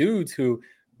got these dudes who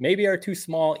maybe are too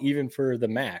small even for the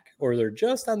MAC, or they're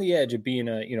just on the edge of being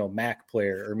a, you know, MAC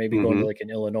player, or maybe going to like an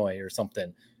Illinois or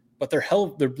something, but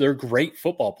they're great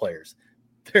football players.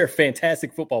 They're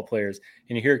fantastic football players.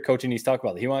 And you hear Coach Anise talk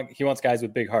about it. He wants guys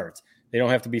with big hearts. They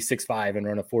don't have to be 6'5" and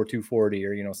run a 4.240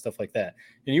 or, you know, stuff like that.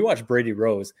 And you watch Brady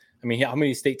Rose. I mean, how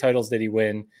many state titles did he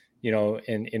win, you know,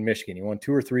 in Michigan? He won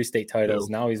 2 or 3 state titles.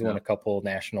 Now he's won a couple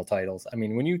national titles. I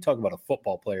mean, when you talk about a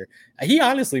football player, he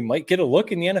honestly might get a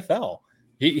look in the NFL.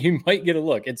 He might get a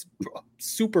look. It's a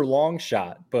super long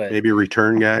shot, but maybe a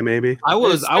return guy. Maybe I'll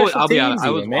be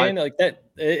honest. Man, like that.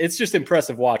 It's just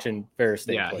impressive watching Ferris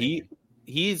State. Yeah, play.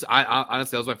 I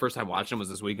honestly, that was my first time watching him was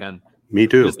this weekend. Me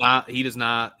too. He does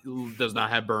not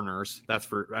have burners. That's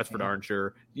for darn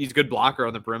sure. He's a good blocker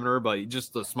on the perimeter, but he's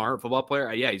just a smart football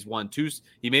player. Yeah, he's won two.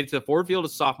 He made it to Ford Field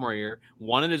his sophomore year,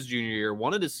 one in his junior year,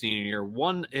 one in his senior year,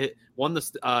 won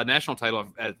the national title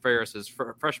at Ferris his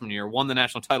freshman year, won the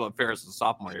national title at Ferris his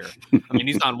sophomore year. I mean,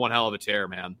 he's on one hell of a tear,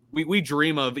 man. We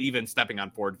dream of even stepping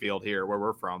on Ford Field here where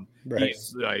we're from. Right.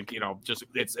 He's like, just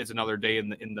it's another day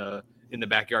in the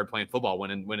backyard playing football,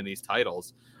 winning these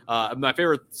titles. My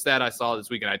favorite stat I saw this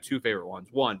weekend, I had two favorite ones.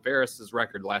 One, Ferris's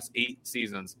record the last 8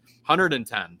 seasons,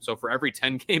 110. So for every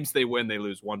 10 games they win, they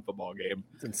lose one football game.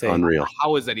 It's insane. Unreal.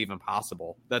 How is that even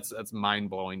possible? That's mind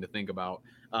blowing to think about.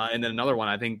 And then another one,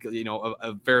 I think,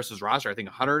 of Ferris's roster, I think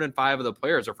 105 of the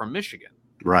players are from Michigan.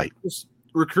 Right. Just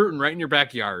recruiting right in your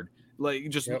backyard. Like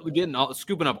just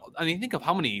scooping up. I mean, think of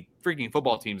how many freaking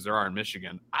football teams there are in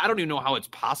Michigan. I don't even know how it's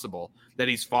possible that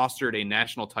he's fostered a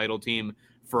national title team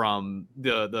from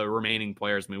the remaining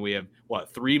players. I mean, we have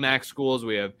 3 MAC schools,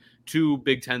 we have 2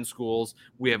 Big Ten schools,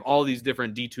 we have all these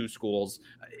different D2 schools.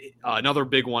 Another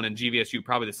big one in GVSU,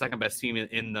 probably the second best team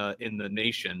in the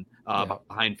nation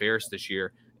behind Ferris this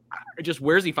year. Just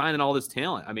where's he finding all this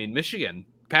talent? I mean, Michigan.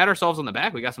 Pat ourselves on the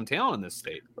back. We got some talent in this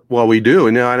state. Well, we do.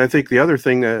 And I think the other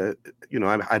thing,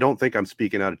 I don't think I'm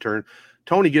speaking out of turn.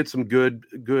 Tony gets some good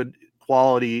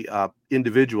quality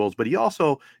individuals, but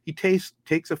he takes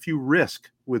a few risks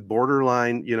with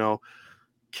borderline,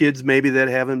 kids maybe that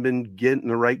haven't been getting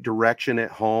the right direction at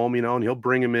home, and he'll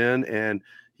bring them in and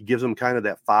he gives them kind of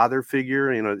that father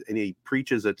figure, and he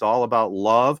preaches it's all about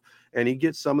love, and he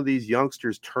gets some of these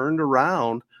youngsters turned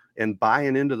around and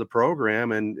buying into the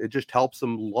program, and it just helps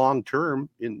them long term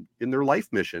in their life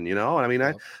mission. I mean,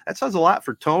 that says a lot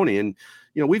for Tony, and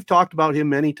we've talked about him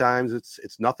many times.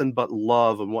 It's nothing but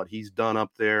love and what he's done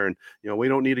up there, and we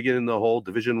don't need to get into the whole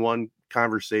Division I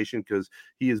conversation because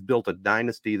he has built a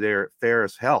dynasty there at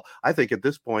Ferris. Hell, I think at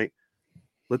this point,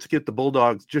 let's get the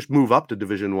Bulldogs just move up to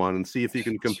Division I and see if he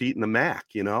can compete in the MAC.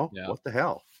 What the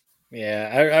hell? Yeah,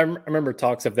 I remember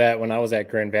talks of that when I was at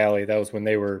Grand Valley. That was when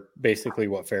they were basically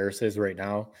what Ferris is right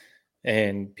now.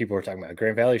 And people were talking about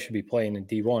Grand Valley should be playing in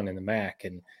D1 in the MAC.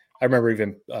 And I remember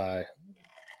even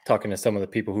talking to some of the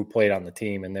people who played on the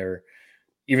team, and they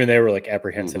were like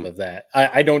apprehensive of that.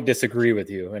 I don't disagree with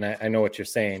you, and I know what you're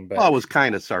saying. But I was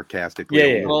kind of sarcastic.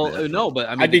 Yeah. Well, no, but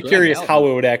I mean, I'd be curious how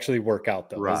it would actually work out,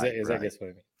 though. Right, is I guess what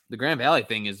I mean. The Grand Valley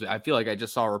thing is, I feel like I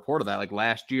just saw a report of that like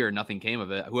last year. Nothing came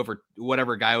of it.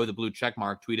 Whatever guy with the blue check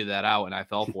mark tweeted that out, and I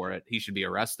fell for it. He should be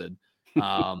arrested.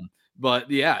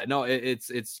 But yeah, no, it's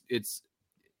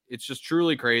just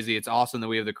truly crazy. It's awesome that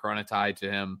we have the Corunna tie to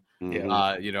him.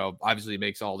 Yeah. Obviously it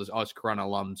makes all us Corunna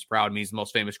alums proud. I mean, he's the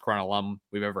most famous Corunna alum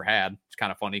we've ever had. It's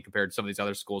kind of funny compared to some of these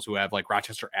other schools who have like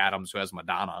Rochester Adams, who has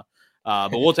Madonna.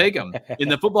 But we'll take him. In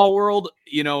the football world,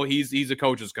 he's a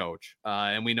coach's coach,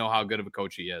 and we know how good of a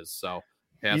coach he is. So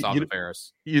it's off to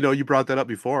Ferris. You brought that up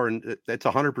before, and that's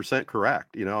 100%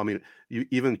 correct. I mean, you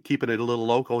even keeping it a little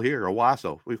local here,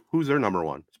 Owasso. Who's their number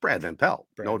one? It's Brad Van Pelt,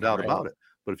 no doubt about it.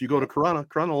 But if you go to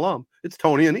Corunna alum, it's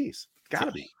Tony Annese. It's got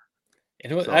to be.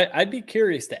 I'd be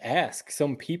curious to ask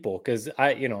some people because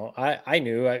I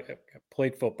knew I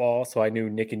played football, so I knew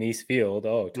Nick Annese Field.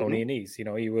 Oh, Tony Annese,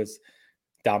 he was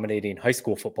dominating high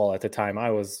school football at the time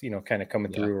I was, kind of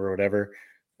coming through or whatever.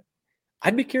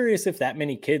 I'd be curious if that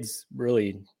many kids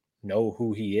really know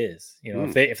who he is.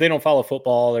 If they don't follow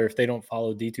football or if they don't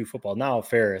follow D2 football. Now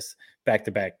Ferris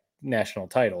back-to-back national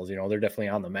titles, they're definitely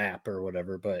on the map or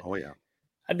whatever. But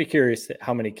I'd be curious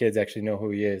how many kids actually know who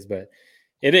he is. But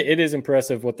it is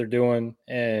impressive what they're doing,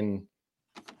 and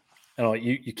I don't know,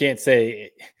 you can't say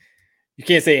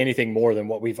anything more than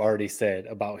what we've already said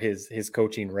about his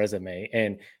coaching resume.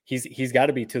 And he's got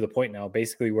to be to the point now,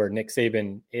 basically where Nick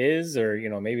Saban is, or,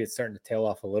 maybe it's starting to tail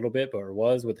off a little bit, but it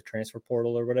was with the transfer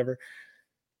portal or whatever.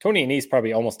 Tony Annese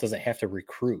probably almost doesn't have to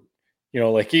recruit, you know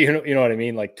what I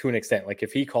mean? Like to an extent, like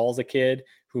if he calls a kid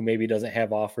who maybe doesn't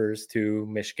have offers to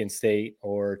Michigan State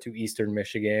or to Eastern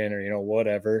Michigan or,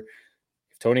 whatever,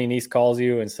 if Tony Annese calls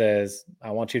you and says,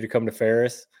 I want you to come to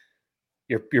Ferris,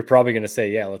 you're probably going to say,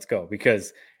 yeah, let's go.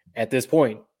 Because at this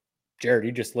point, Jared,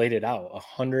 you just laid it out,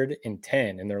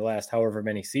 110 in their last however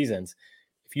many seasons.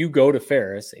 If you go to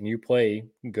Ferris and you play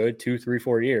good 2, 3,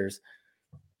 4 years,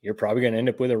 you're probably going to end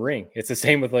up with a ring. It's the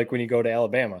same with like when you go to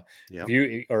Alabama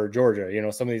or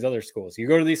Georgia, some of these other schools. You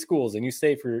go to these schools and you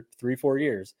stay for 3, 4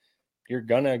 years, you're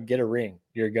going to get a ring.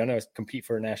 You're going to compete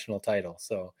for a national title.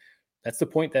 So that's the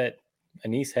point that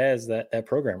Annese has that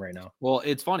program right now. Well,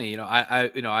 it's funny,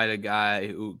 I had a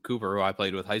guy Cooper who I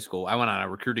played with high school. I went on a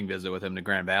recruiting visit with him to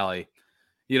Grand Valley.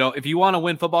 if you want to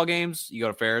win football games, you go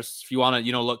to Ferris. If you want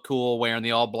to, look cool wearing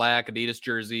the all black Adidas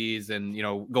jerseys and,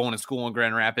 going to school in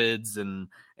Grand Rapids and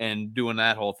doing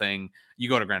that whole thing, you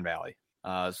go to Grand Valley.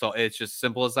 So it's just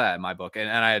simple as that in my book. And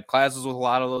I had classes with a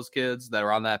lot of those kids that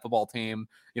were on that football team.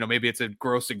 Maybe it's a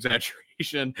gross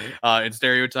exaggeration and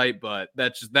stereotype, but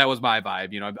that was my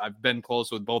vibe. I've been close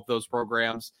with both those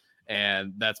programs,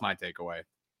 and that's my takeaway.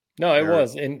 No, it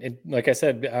was. And like I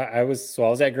said, I was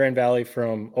at Grand Valley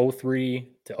from 03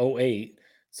 to 08.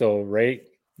 So right,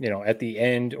 at the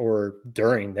end or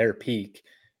during their peak.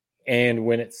 And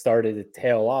when it started to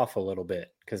tail off a little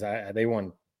bit, because they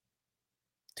won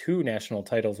 2 national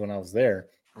titles when I was there.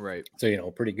 Right.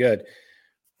 So, pretty good.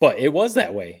 But it was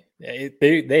that way.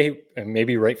 They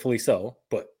maybe rightfully so,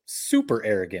 but super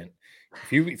arrogant.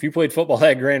 If you played football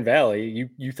at Grand Valley,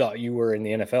 you thought you were in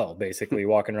the NFL, basically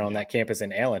walking around that campus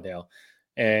in Allendale.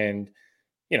 And,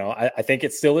 I think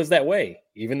it still is that way,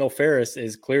 even though Ferris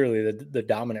is clearly the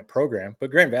dominant program.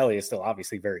 But Grand Valley is still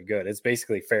obviously very good. It's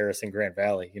basically Ferris and Grand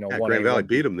Valley. Grand Valley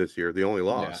beat them this year, the only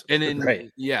loss. Yeah.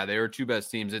 And they were 2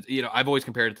 best teams. I've always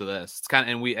compared it to this. It's kind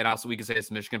of, and also we can say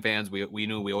as Michigan fans, we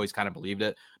knew, we always kind of believed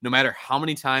it. No matter how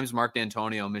many times Mark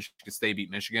D'Antonio and Michigan State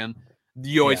beat Michigan,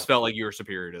 you always felt like you were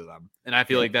superior to them. And I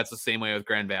feel like that's the same way with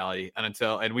Grand Valley.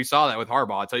 And we saw that with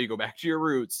Harbaugh. Until you go back to your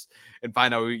roots and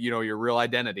find out, your real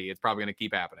identity, it's probably going to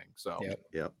keep happening. So,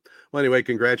 Yep. Well, anyway,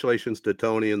 congratulations to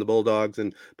Tony and the Bulldogs.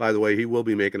 And by the way, he will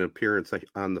be making an appearance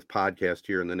on the podcast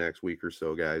here in the next week or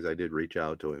so, guys. I did reach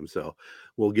out to him. So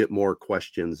we'll get more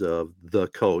questions of the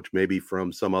coach, maybe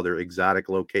from some other exotic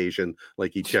location,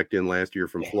 like he checked in last year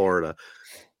from Florida.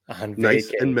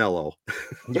 Nice and mellow.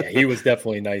 Yeah, he was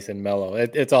definitely nice and mellow.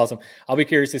 It's awesome. I'll be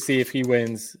curious to see if he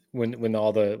wins when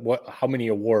how many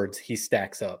awards he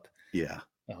stacks up. Yeah.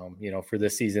 For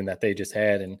this season that they just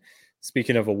had. And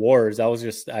speaking of awards,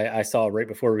 I saw right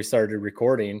before we started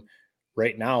recording,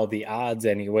 right now, the odds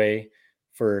anyway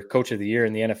for Coach of the Year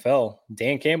in the NFL,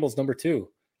 Dan Campbell's number 2.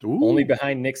 Ooh. Only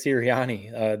behind Nick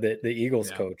Sirianni, the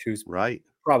Eagles coach, who's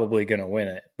probably going to win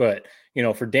it. But,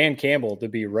 for Dan Campbell to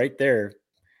be right there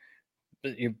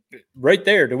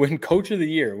to win Coach of the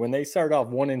Year when they started off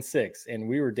 1-6, and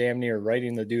we were damn near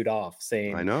writing the dude off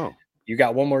saying, I know, you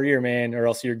got one more year, man, or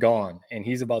else you're gone. And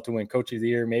he's about to win Coach of the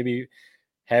Year, maybe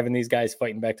having these guys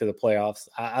fighting back to the playoffs.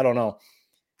 I don't know.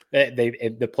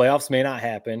 The playoffs may not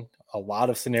happen. A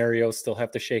lot of scenarios still have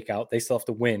to shake out. They still have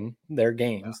to win their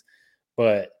games.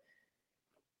 But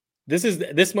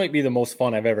this might be the most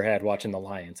fun I've ever had watching the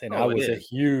Lions. And I was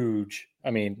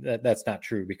that's not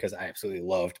true, because I absolutely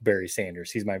loved Barry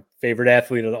Sanders. He's my favorite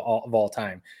athlete of all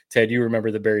time. Ted, you remember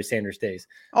the Barry Sanders days.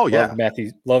 Oh, yeah.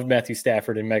 Loved Matthew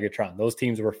Stafford and Megatron. Those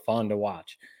teams were fun to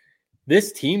watch.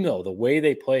 This team, though, the way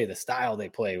they play, the style they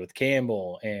play with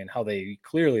Campbell, and how they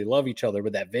clearly love each other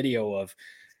with that video of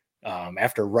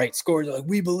after Wright scores, like,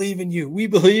 we believe in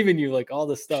you, like all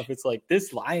this stuff. It's like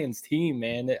this Lions team,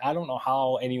 man. I don't know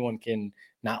how anyone can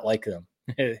not like them.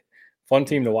 Fun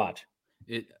team to watch.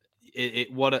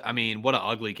 What an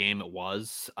ugly game it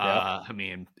was.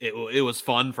 It was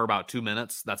fun for about 2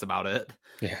 minutes. That's about it.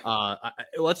 Yeah.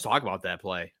 Let's talk about that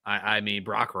play.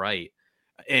 Brock Wright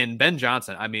and Ben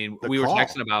Johnson. We were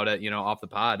texting about it, off the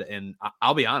pod, and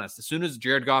I'll be honest, as soon as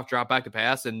Jared Goff dropped back to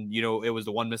pass and, it was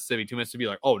the 1 Mississippi, 2 Mississippi,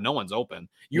 like, oh, no one's open.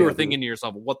 You were thinking to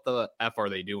yourself, what the F are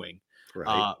they doing?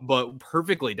 Right. But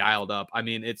perfectly dialed up.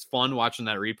 It's fun watching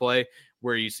that replay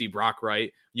where you see Brock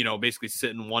Wright, basically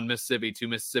sitting 1 Mississippi, 2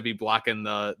 Mississippi, blocking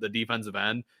the defensive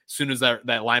end. As soon as that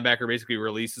linebacker basically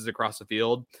releases across the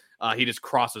field, he just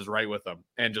crosses right with them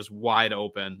and just wide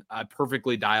open,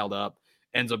 perfectly dialed up,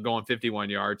 ends up going 51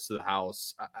 yards to the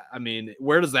house.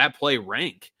 Where does that play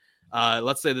rank?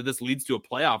 Let's say that this leads to a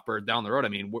playoff berth down the road.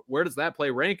 Where does that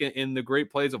play rank in the great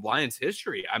plays of Lions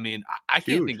history? I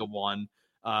can't think of one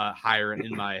higher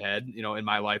in my head, in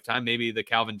my lifetime. Maybe the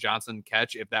Calvin Johnson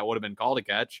catch, if that would have been called a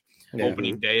catch,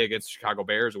 opening day against Chicago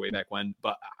Bears way back when.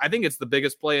 But I think it's the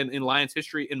biggest play in Lions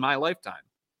history in my lifetime.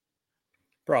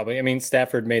 Probably.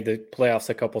 Stafford made the playoffs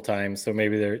a couple times, so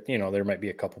maybe there might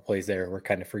be a couple plays there we're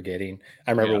kind of forgetting.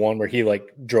 I remember one where he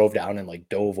drove down and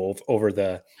dove over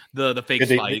the fake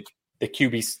spike. The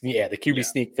QB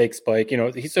sneak fake spike.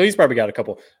 So he's probably got a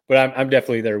couple. But I'm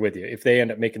definitely there with you. If they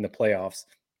end up making the playoffs,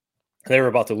 they were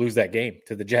about to lose that game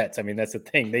to the Jets. That's the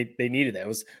thing. They needed that. It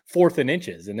was 4th and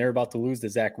inches, and they're about to lose to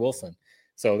Zach Wilson.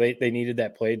 So they needed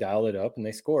that play, dial it up, and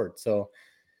they scored. So,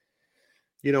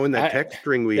 in that text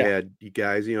string we had, you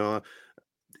guys,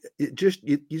 you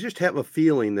just have a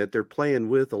feeling that they're playing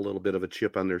with a little bit of a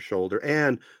chip on their shoulder,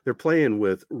 and they're playing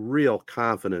with real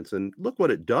confidence. And look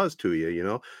what it does to you. You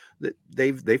know, that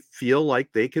they feel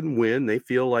like they can win. They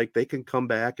feel like they can come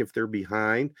back if they're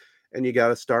behind. And you got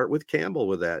to start with Campbell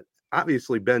with that.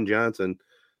 Obviously, Ben Johnson.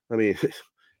 I mean,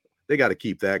 they got to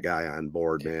keep that guy on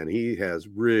board, man. He has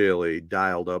really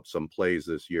dialed up some plays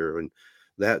this year, and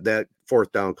that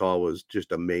fourth down call was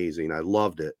just amazing. I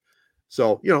loved it.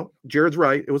 So, you know, Jared's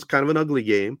right. It was kind of an ugly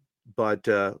game, but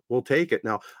we'll take it.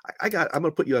 Now, I'm going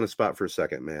to put you on the spot for a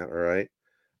second, Matt. All right.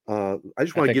 I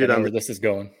just want to get it on where this is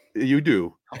going. You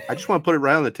do. I just want to put it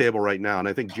right on the table right now. And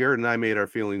I think Jared and I made our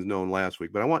feelings known last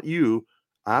week, but I want you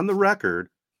on the record.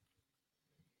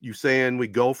 You saying we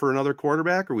go for another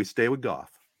quarterback or we stay with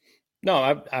Goff?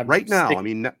 No, I'm right now. I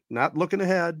mean, not looking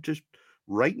ahead, just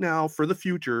right now for the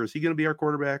future. Is he going to be our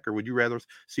quarterback, or would you rather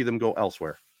see them go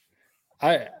elsewhere?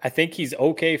 I think he's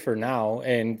okay for now,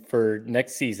 and for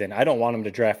next season, I don't want him to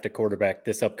draft a quarterback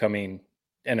this upcoming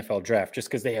NFL draft, just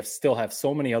because they still have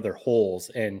so many other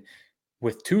holes. And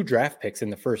with 2 draft picks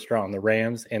in the first round, the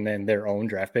Rams and then their own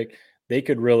draft pick, they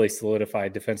could really solidify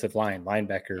defensive line,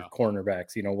 linebacker,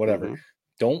 cornerbacks, you know, whatever. Mm-hmm.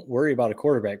 Don't worry about a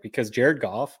quarterback, because Jared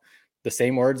Goff, the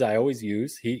same words I always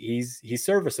use, he's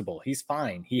serviceable. He's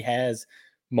fine. He has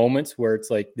moments where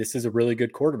it's like, this is a really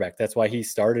good quarterback. That's why he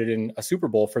started in a Super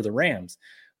Bowl for the Rams.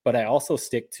 But I also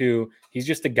stick to, he's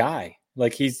just a guy.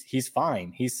 Like he's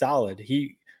fine. He's solid.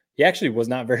 He actually was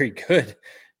not very good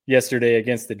yesterday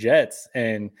against the Jets,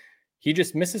 and he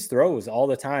just misses throws all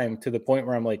the time, to the point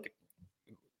where I'm like,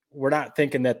 we're not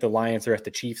thinking that the Lions are at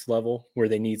the Chiefs level where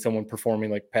they need someone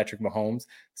performing like Patrick Mahomes.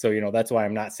 So, you know, that's why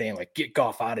I'm not saying like, get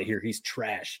Goff out of here. He's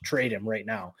trash. Trade him right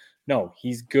now. No,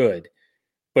 he's good.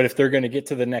 But if they're going to get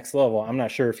to the next level, I'm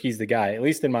not sure if he's the guy, at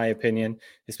least in my opinion,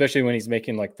 especially when he's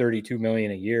making like $32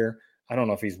 million a year. I don't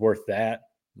know if he's worth that.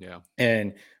 Yeah.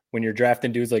 And when you're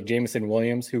drafting dudes like Jameson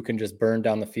Williams, who can just burn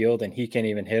down the field and he can't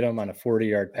even hit him on a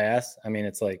 40-yard pass. I mean,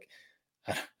 it's like,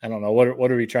 I don't know.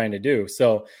 What are we trying to do?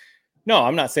 So, no,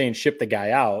 I'm not saying ship the guy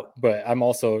out, but I'm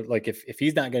also like, if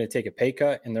he's not going to take a pay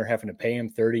cut and they're having to pay him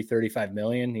 35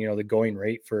 million, you know, the going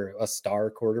rate for a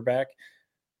star quarterback,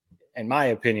 in my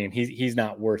opinion, he's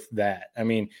not worth that. I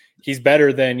mean, he's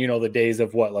better than, you know, the days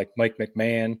of like Mike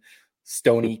McMahon,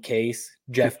 Stoney Case,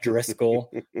 Jeff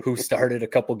Driscoll, who started a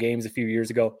couple games a few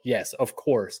years ago. Yes, of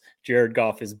course, Jared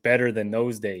Goff is better than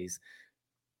those days.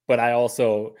 But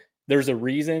there's a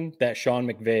reason that Sean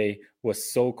McVay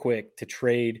was so quick to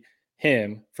trade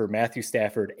him for Matthew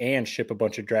Stafford and ship a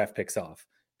bunch of draft picks off,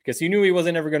 because he knew he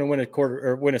wasn't ever going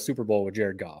to win a Super Bowl with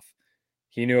Jared Goff.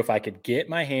 He knew if I could get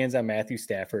my hands on Matthew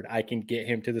Stafford, I can get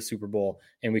him to the Super Bowl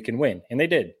and we can win. And they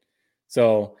did.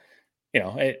 So, you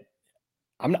know,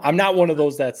 I'm not one of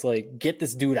those that's like, get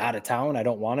this dude out of town. I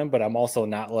don't want him, but I'm also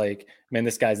not like, man,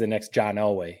 this guy's the next John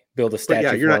Elway. Build a statue.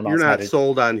 Yeah, you're not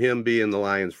sold on him being the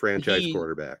Lions franchise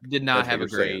quarterback. He did not have a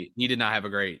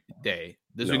great day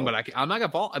this week, but I'm not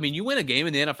gonna fault. I mean, you win a game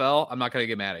in the NFL, I'm not gonna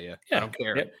get mad at you. Yeah, I don't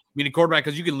care. Yep. I mean, a quarterback,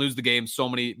 because you can lose the game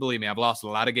believe me, I've lost a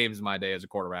lot of games in my day as a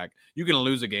quarterback. You can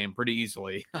lose a game pretty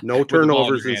easily. No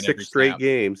turnovers in 6 straight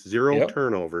games, 0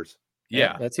 turnovers.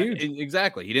 Yeah, that's huge.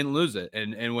 Exactly. He didn't lose it.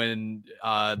 And when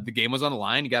the game was on the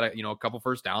line, he got a couple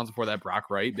first downs before that Brock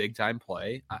Wright big time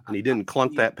play. And he didn't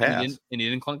clunk that pass. He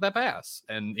didn't clunk that pass.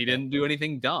 And he didn't do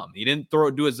anything dumb. He didn't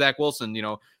do a Zach Wilson. You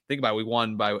know, think about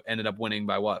it. Ended up winning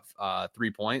by what?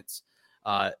 3 points.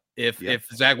 If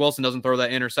Zach Wilson doesn't throw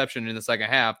that interception in the second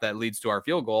half that leads to our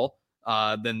field goal,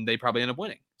 then they probably end up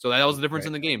winning. So that was the difference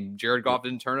in the game. Jared Goff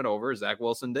didn't turn it over. Zach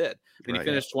Wilson did. And he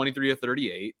finished 23 of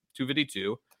 38,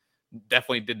 252.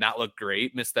 Definitely did not look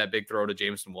great. Missed that big throw to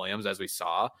Jameson Williams, as we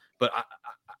saw. But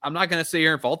I'm not going to sit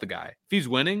here and fault the guy. If he's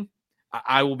winning,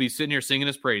 I will be sitting here singing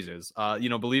his praises.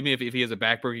 Believe me, if he has a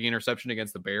backbreaking interception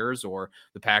against the Bears or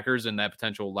the Packers in that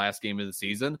potential last game of the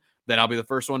season, then I'll be the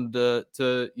first one to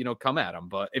come at him.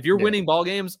 But if you're winning ball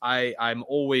games, I'm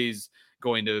always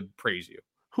going to praise you.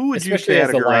 Who would especially you categorize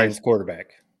as the Lions quarterback?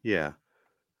 Yeah.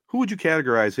 Who would you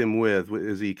categorize him with?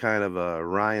 Is he kind of a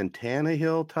Ryan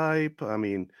Tannehill type? I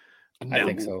mean, I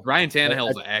think so. Ryan Tannehill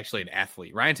is actually an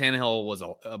athlete. Ryan Tannehill was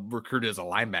recruited as a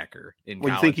linebacker in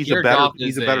college. You think he's a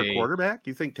better quarterback?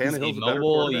 You think Tannehill's a better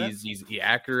quarterback? He's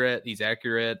accurate. He's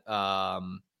accurate.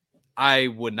 I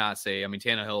would not say. I mean,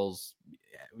 Tannehill's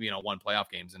won playoff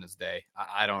games in his day.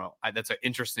 I don't know. That's an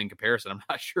interesting comparison. I'm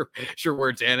not sure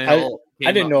where Tannehill.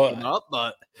 I didn't know.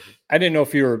 But I didn't know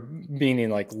if you were meaning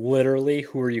like literally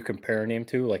who are you comparing him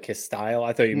to, like his style.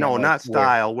 I thought you meant not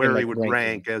style. Where he would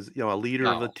rank as a leader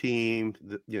of the team.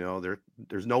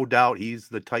 There's no doubt he's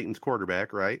the Titans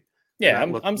quarterback, right? Yeah,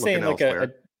 I'm saying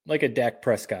like like a Dak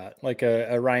Prescott, like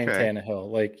a Ryan Tannehill.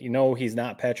 Like, he's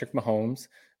not Patrick Mahomes.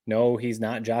 No, he's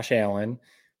not Josh Allen,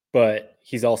 but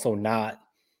he's also not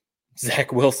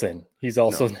Zach Wilson. He's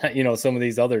also not, some of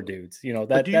these other dudes.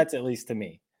 That's at least to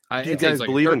me. Do you guys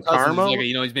believe in karma?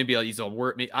 He's a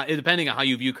word. Depending on how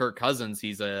you view Kirk Cousins,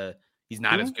 he's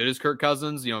not as good as Kirk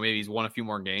Cousins. Maybe he's won a few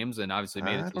more games and obviously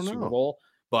made it to the Super Bowl.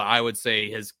 But I would say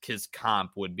his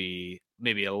comp would be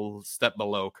maybe a little step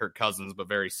below Kirk Cousins, but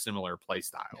very similar play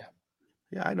style.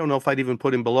 Yeah, I don't know if I'd even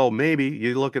put him below. Maybe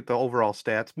you look at the overall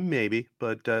stats, maybe,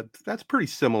 but that's pretty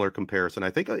similar comparison, I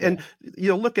think. And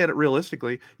look at it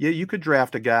realistically. Yeah, you could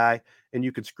draft a guy and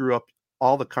you could screw up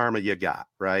all the karma you got,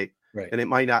 right? Right. And it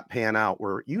might not pan out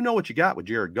where what you got with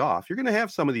Jared Goff. You're going to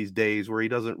have some of these days where he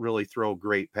doesn't really throw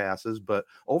great passes, but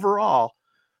overall,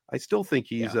 I still think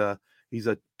he's a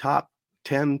top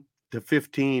 10 to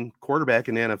 15 quarterback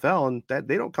in the NFL, and that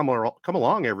they don't come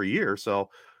along every year. So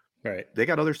they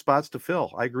got other spots to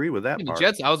fill. I agree with that part. The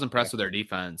Jets, I was impressed with their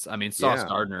defense. I mean, Sauce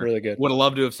Gardner, really good. Would have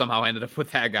loved to have somehow ended up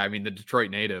with that guy. I mean, the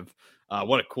Detroit native.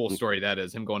 What a cool story that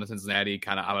is. Him going to Cincinnati,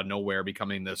 kind of out of nowhere,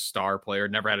 becoming this star player.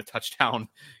 Never had a touchdown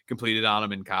completed on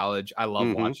him in college. I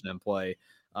love watching him play.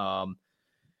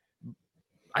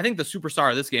 I think the superstar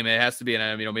of this game, it has to be,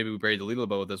 and maybe we buried the lead a little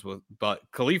bit with this, but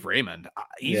Khalif Raymond.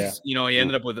 He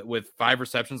ended up with 5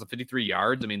 receptions of 53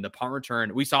 yards. I mean, the punt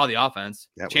return, we saw the offense.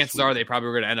 Chances are they probably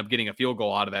were going to end up getting a field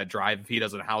goal out of that drive if he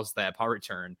doesn't house that punt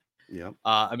return. Yeah.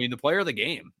 The player of the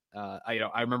game.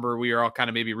 I remember we were all kind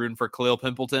of maybe rooting for Khalil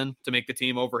Pimpleton to make the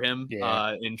team over him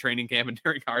in training camp and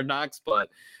during Hard Knocks, but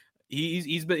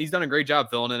he's done a great job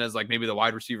filling in as like maybe the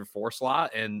wide receiver 4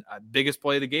 slot, and biggest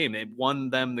play of the game. They won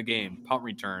them the game, punt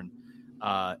return,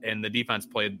 and the defense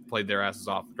played their asses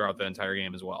off throughout the entire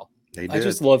game as well. They did. I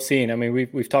just love seeing. I mean,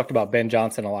 we've talked about Ben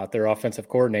Johnson a lot, their offensive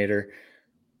coordinator,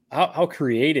 how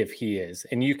creative he is,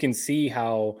 and you can see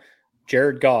how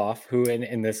Jared Goff, who,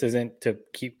 and this isn't to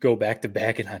go back to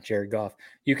backing on Jared Goff,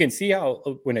 you can see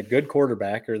how when a good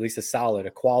quarterback, or at least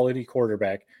a quality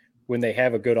quarterback, when they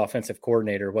have a good offensive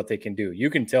coordinator, what they can do. You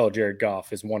can tell Jared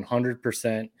Goff is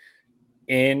 100%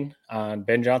 in on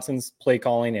Ben Johnson's play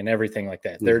calling and everything like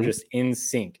that. They're just in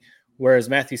sync. Whereas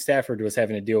Matthew Stafford was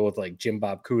having to deal with like Jim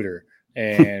Bob Cooter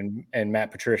and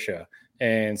Matt Patricia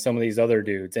and some of these other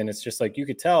dudes. And it's just like, you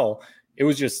could tell it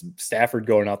was just Stafford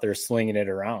going out there slinging it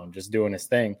around, just doing his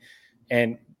thing.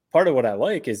 And part of what I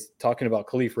like is talking about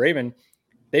Khalif Raymond.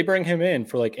 They bring him in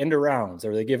for like end arounds,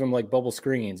 or they give him like bubble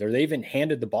screens, or they even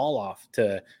handed the ball off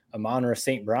to Amon-Ra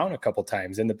St. Brown a couple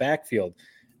times in the backfield.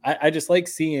 I just like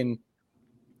seeing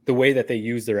the way that they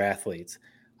use their athletes.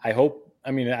 I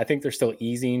think they're still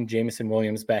easing Jameson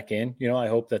Williams back in. I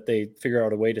hope that they figure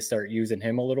out a way to start using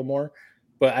him a little more.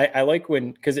 But I like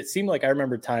because it seemed like I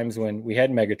remember times when we had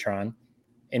Megatron,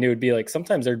 and it would be like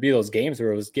sometimes there'd be those games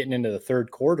where it was getting into the third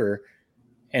quarter,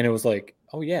 and it was like,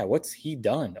 oh, yeah, what's he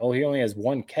done? Oh, he only has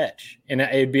 1 catch. And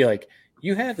it'd be like,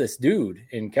 you have this dude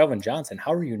in Kelvin Johnson.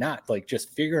 How are you not like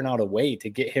just figuring out a way to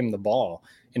get him the ball?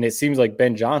 And it seems like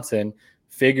Ben Johnson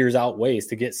figures out ways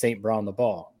to get St. Brown the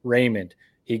ball. Raymond,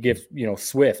 he gives,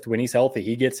 Swift, when he's healthy,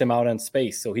 he gets him out on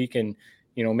space so he can,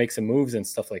 make some moves and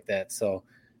stuff like that. So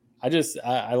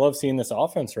I love seeing this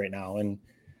offense right now. And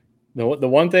the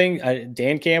one thing,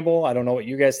 Dan Campbell, I don't know what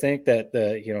you guys think, that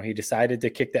he decided to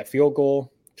kick that field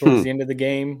goal towards the end of the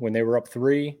game when they were up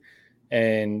 3,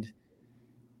 and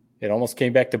it almost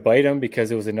came back to bite him because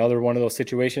it was another one of those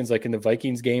situations like in the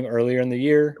Vikings game earlier in the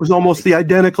year. It was almost the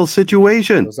identical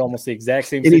situation. It was almost the exact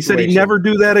same and situation. And he said he'd never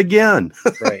do that again.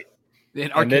 Right.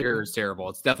 And our kicker is terrible.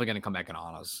 It's definitely going to come back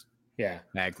on us. Yeah.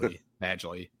 Magically.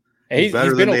 He's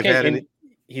been okay.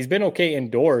 He's been okay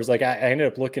indoors. Like I ended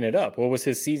up looking it up. What was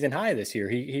his season high this year?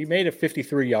 He made a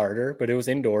 53-yarder, but it was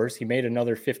indoors. He made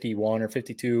another 51 or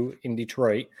 52 in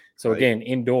Detroit. So again,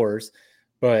 indoors.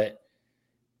 But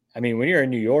I mean, when you're in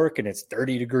New York and it's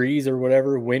 30 degrees or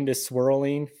whatever, wind is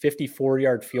swirling,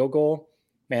 54-yard field goal,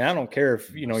 man, I don't care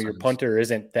if, your punter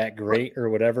isn't that great or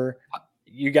whatever.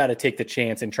 You got to take the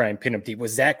chance and try and pin him deep.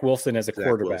 With Zach Wilson as a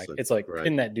quarterback, it's like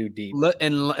pin that dude deep.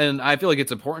 And I feel like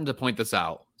it's important to point this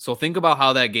out. So think about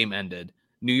how that game ended.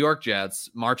 New York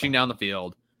Jets marching down the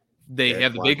field. They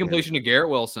have the big completion to Garrett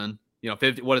Wilson.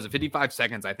 55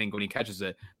 seconds, I think, when he catches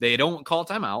it. They don't call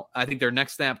timeout. I think their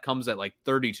next snap comes at like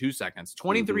 32 seconds,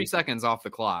 23 seconds off the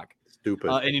clock.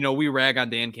 Stupid. And we rag on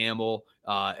Dan Campbell,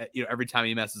 every time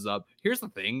he messes up. Here's the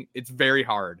thing. It's very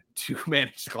hard to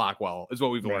manage the clock well, is what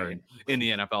we've learned in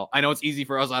the NFL. I know it's easy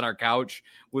for us on our couch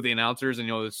with the announcers and,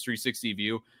 this 360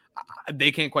 view.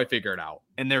 They can't quite figure it out.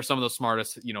 And they're some of the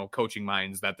smartest, coaching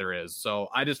minds that there is. So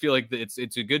I just feel like it's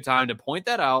a good time to point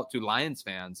that out to Lions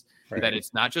fans, that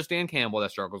it's not just Dan Campbell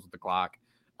that struggles with the clock.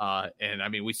 And I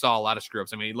mean, we saw a lot of screw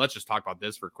ups. I mean, let's just talk about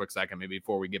this for a quick second, maybe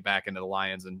before we get back into the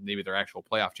Lions and maybe their actual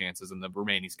playoff chances and the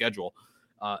remaining schedule.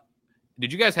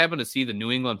 Did you guys happen to see the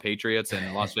New England Patriots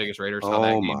and Las Vegas Raiders? How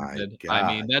that game did? God.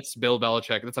 I mean, that's Bill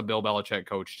Belichick. That's a Bill Belichick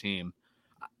coach team.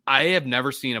 I have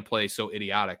never seen a play so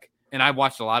idiotic. And I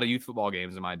watched a lot of youth football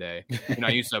games in my day. I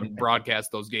used to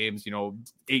broadcast those games,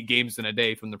 8 games in a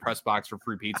day from the press box for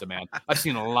free pizza, man. I've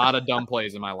seen a lot of dumb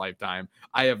plays in my lifetime.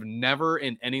 I have never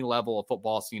in any level of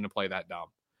football seen a play that dumb.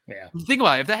 Yeah. Think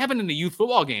about it. If that happened in a youth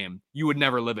football game, you would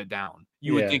never live it down.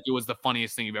 You would think it was the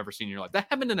funniest thing you've ever seen in your life. That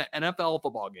happened in an NFL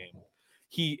football game.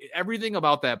 Everything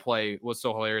about that play was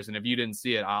so hilarious. And if you didn't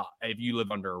see it, if you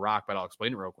live under a rock, but I'll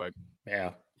explain it real quick.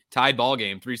 Yeah. Tied ball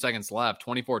game, 3 seconds left,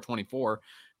 24-24.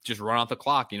 Just run out the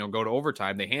clock, go to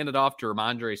overtime. They hand it off to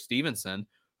Ramondre Stevenson,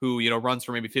 who, runs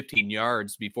for maybe 15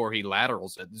 yards before he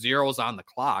laterals it. 0's on the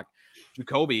clock.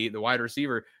 Jacoby, the wide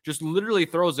receiver, just literally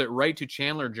throws it right to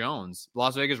Chandler Jones.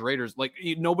 Las Vegas Raiders,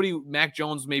 Mac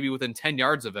Jones maybe within 10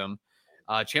 yards of him.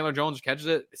 Chandler Jones catches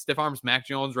it, stiff arms Mac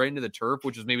Jones right into the turf,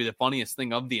 which is maybe the funniest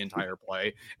thing of the entire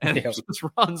play, and it just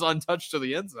runs untouched to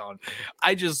the end zone.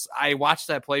 I watched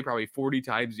that play probably 40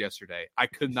 times yesterday. I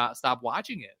could not stop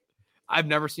watching it. I've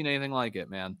never seen anything like it,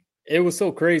 man. It was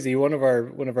so crazy. One of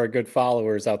our good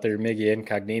followers out there, Miggy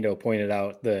Incognito, pointed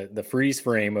out the freeze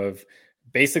frame of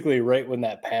basically right when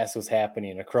that pass was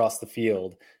happening across the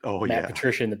field. Matt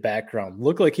Patricia in the background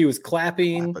looked like he was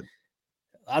clapping.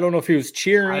 I don't know if he was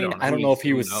cheering. I don't know if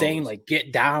he was saying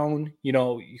get down.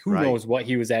 Who knows what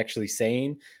he was actually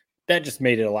saying. That just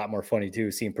made it a lot more funny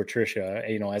too, seeing Patricia,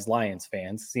 as Lions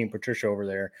fans, seeing Patricia over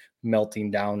there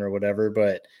melting down or whatever.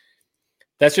 But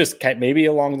that's just maybe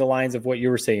along the lines of what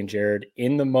you were saying, Jared.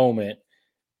 In the moment,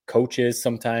 coaches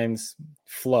sometimes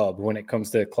flub when it comes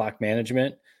to clock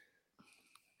management.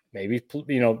 Maybe,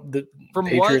 the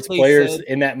Patriots players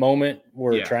in that moment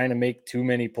were trying to make too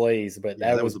many plays, but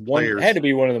that was had to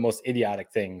be one of the most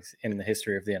idiotic things in the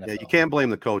history of the NFL. Yeah, you can't blame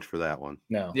the coach for that one.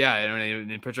 No. Yeah,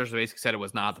 and Patricia basically said it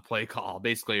was not the play call.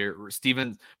 Basically,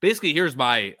 here's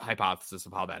my hypothesis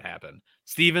of how that happened.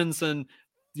 Stevenson,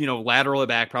 lateral it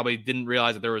back, probably didn't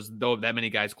realize that there was that many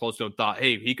guys close to him, thought,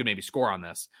 hey, he could maybe score on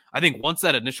this. I think once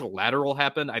that initial lateral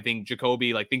happened, I think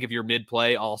Jacoby, think if you're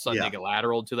mid-play, all of a sudden they get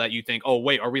lateral to that, you think, oh,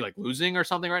 wait, are we losing or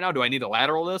something right now? Do I need to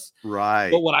lateral this? Right.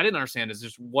 But what I didn't understand is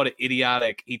just what an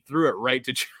idiotic, he threw it right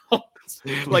to Jones.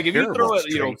 If you throw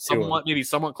it,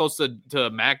 somewhat close to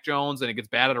Mac Jones and it gets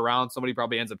batted around, somebody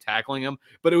probably ends up tackling him.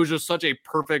 But it was just such a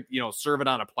perfect, serve it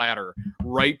on a platter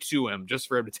right to him just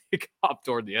for him to take off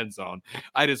toward the end zone.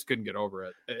 I just couldn't get over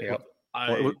it. Yep.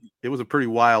 It was a pretty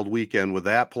wild weekend with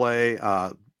that play.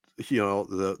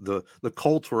 The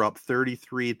Colts were up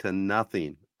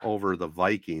 33-0 over the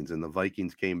Vikings, and the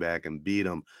Vikings came back and beat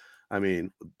them. I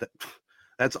mean,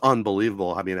 that's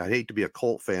unbelievable. I mean, I hate to be a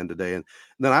Colt fan today. And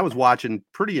then I was watching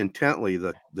pretty intently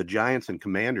the Giants and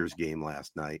Commanders game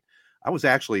last night. I was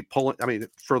actually pulling. I mean,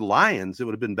 for the Lions, it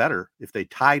would have been better if they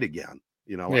tied again,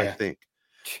 I think.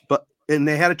 And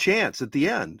they had a chance at the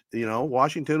end.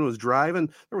 Washington was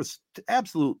driving. There was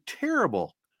absolute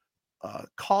terrible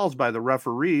calls by the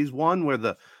referees. One where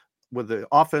the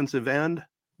offensive end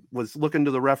was looking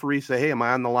to the referee, say, hey, am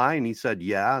I on the line? He said,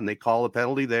 yeah. And they call a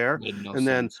penalty there.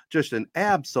 Then just an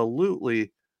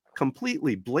absolutely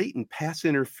completely blatant pass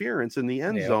interference in the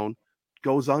end zone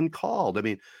goes uncalled. I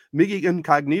mean, Miggy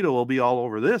Incognito will be all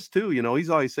over this too. He's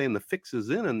always saying the fix is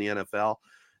in the NFL.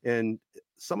 And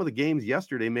some of the games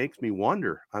yesterday makes me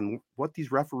wonder on what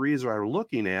these referees are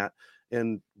looking at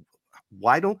and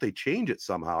why don't they change it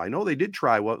somehow? I know they did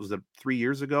try, 3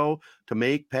 years ago, to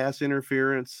make pass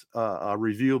interference a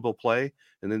reviewable play.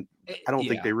 And then I don't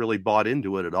think they really bought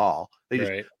into it at all. They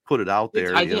just put it out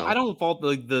there. I don't fault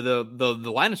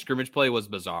the line of scrimmage play was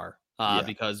bizarre.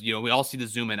 Because we all see the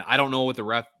zoom in. I don't know what the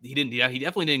ref, he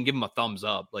definitely didn't give him a thumbs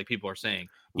up like people are saying.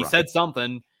 He said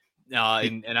something.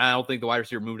 And I don't think the wide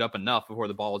receiver moved up enough before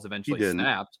the ball was eventually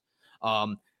snapped.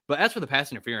 But as for the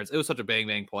pass interference, it was such a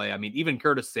bang play. I mean, even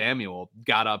Curtis Samuel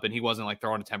got up and he wasn't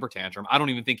throwing a temper tantrum. I don't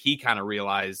even think he kind of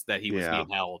realized that he was being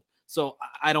held. So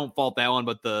I don't fault that one.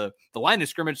 But the line of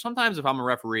scrimmage, sometimes if I'm a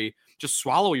referee, just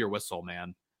swallow your whistle,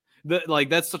 man.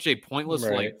 That's such a pointless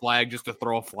flag just to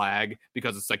throw a flag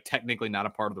because it's technically not a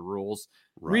part of the rules.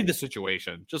 Right. Read the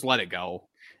situation, just let it go.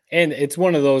 And it's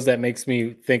one of those that makes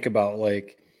me think about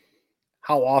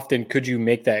how often could you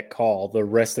make that call the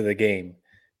rest of the game?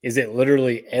 Is it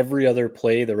literally every other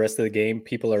play the rest of the game?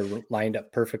 People are lined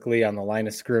up perfectly on the line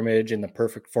of scrimmage in the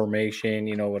perfect formation,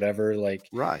 whatever.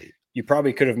 Right. You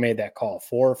probably could have made that call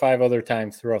 4 or 5 other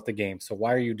times throughout the game. So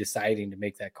why are you deciding to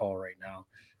make that call right now?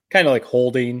 Kind of like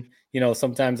holding,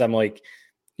 sometimes I'm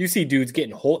you see dudes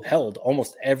getting held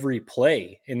almost every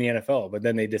play in the NFL, but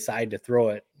then they decide to throw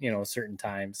it, certain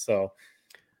times. So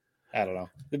I don't know.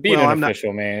 Being an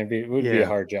official, man, it would be a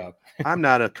hard job. I'm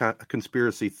not a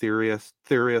conspiracy theorist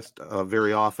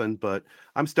very often, but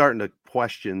I'm starting to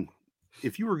question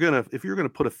if you're gonna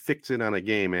put a fix in on a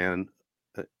game, man,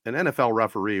 an NFL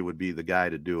referee would be the guy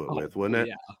to do it with, wouldn't it?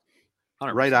 Yeah.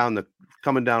 100%. Right on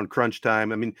coming down crunch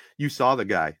time. I mean, you saw the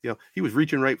guy. He was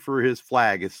reaching right for his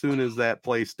flag as soon as that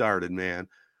play started, man.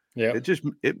 Yeah.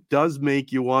 It does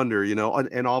make you wonder, and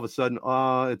all of a sudden,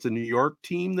 it's a New York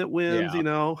team that wins,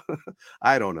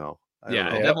 I don't know. It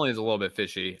definitely is a little bit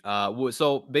fishy.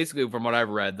 So basically, from what I've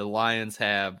read, the Lions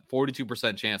have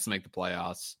 42% chance to make the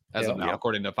playoffs as of now,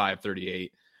 according to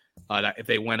 538. If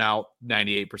they went out,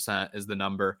 98% is the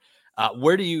number.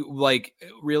 Where do you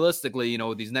realistically,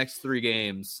 with these next 3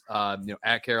 games,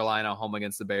 at Carolina, home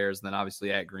against the Bears, and then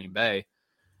obviously at Green Bay,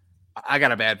 I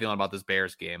got a bad feeling about this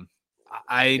Bears game.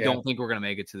 I don't think we're going to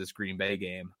make it to this Green Bay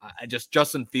game.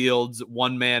 Justin Fields,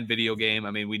 one-man video game.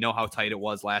 I mean, we know how tight it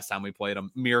was last time we played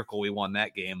them. Miracle we won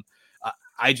that game.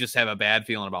 I just have a bad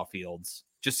feeling about Fields.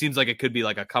 Just seems like it could be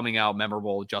like a coming out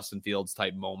memorable Justin Fields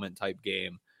type moment type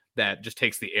game that just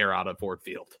takes the air out of Ford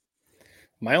Field.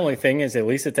 My only thing is at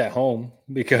least it's at home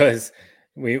because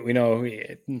we know,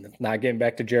 not getting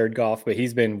back to Jared Goff, but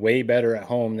he's been way better at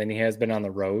home than he has been on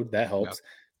the road. That helps. Yep.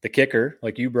 The kicker,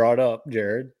 like you brought up,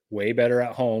 Jared, way better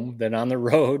at home than on the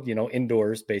road,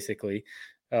 indoors basically.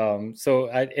 And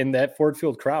that Ford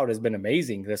Field crowd has been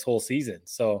amazing this whole season.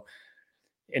 So,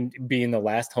 and being the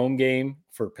last home game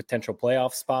for potential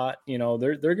playoff spot,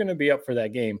 they're going to be up for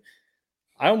that game.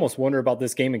 I almost wonder about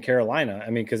this game in Carolina.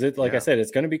 I mean, because I said, it's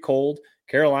going to be cold.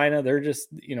 Carolina, they're just,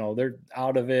 they're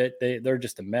out of it. They're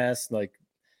just a mess.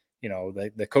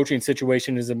 The coaching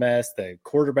situation is a mess. The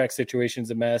quarterback situation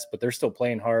is a mess, but they're still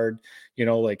playing hard. I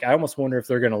almost wonder if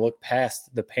they're going to look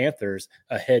past the Panthers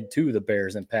ahead to the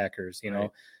Bears and Packers, Right.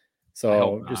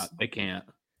 So they can't.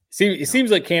 It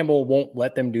seems like Campbell won't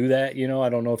let them do that. I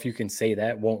don't know if you can say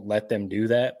that, won't let them do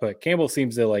that, but Campbell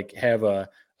seems to have a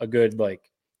good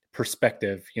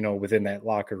perspective, within that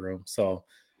locker room. So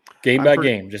game by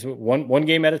game, just one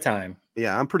game at a time.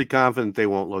 Yeah, I'm pretty confident they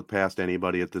won't look past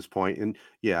anybody at this point. And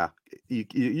yeah,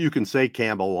 you can say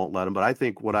Campbell won't let them, but I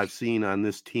think what I've seen on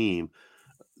this team,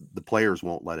 the players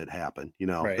won't let it happen.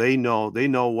 Right. They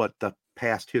know what the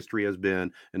past history has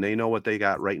been, and they know what they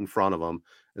got right in front of them,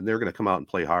 and they're going to come out and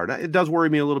play hard. It does worry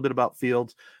me a little bit about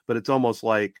Fields, but it's almost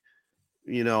like,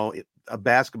 a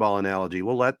basketball analogy.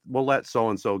 We'll let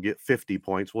so-and-so get 50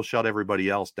 points. We'll shut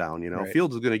everybody else down. Right.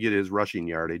 Fields is going to get his rushing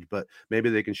yardage, but maybe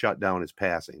they can shut down his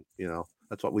passing.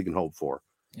 That's what we can hope for.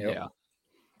 Yep. Yeah.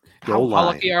 How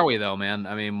lucky are we though, man?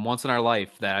 I mean, once in our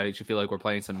life that I actually feel like we're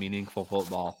playing some meaningful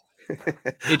football.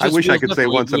 I wish I could say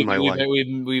once in my life.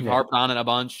 We've harped on it a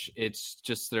bunch. It's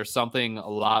just, there's something a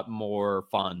lot more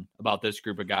fun about this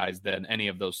group of guys than any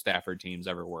of those Stafford teams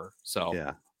ever were.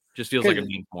 So just feels like it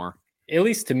means more. At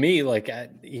least to me,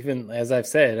 even as I've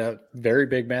said, a very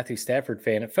big Matthew Stafford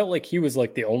fan, it felt like he was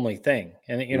the only thing.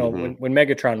 And, when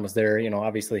Megatron was there,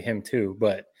 obviously him too.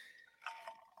 But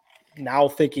now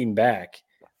thinking back,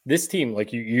 this team,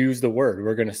 you use the word,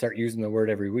 we're going to start using the word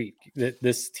every week.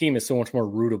 This team is so much more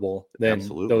rootable than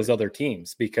those other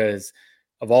teams because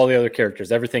of all the other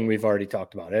characters, everything we've already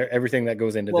talked about, everything that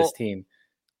goes into this team.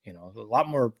 A lot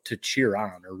more to cheer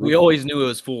on. We always knew it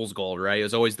was fool's gold, right? It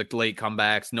was always the late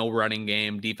comebacks, no running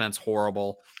game, defense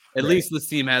horrible. At least this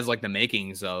team has the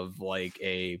makings of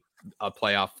a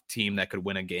playoff team that could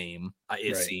win a game.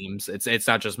 It seems it's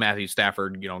not just Matthew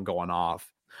Stafford, going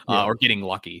off or getting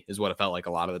lucky is what it felt like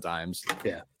a lot of the times.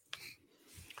 Yeah.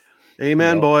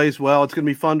 Amen, boys. Well, it's going to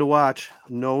be fun to watch.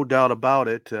 No doubt about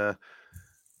it.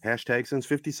 Hashtag since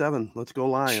 57. Let's go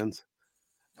Lions.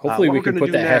 Hopefully we can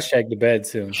put that hashtag to bed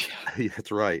soon.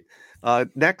 That's right.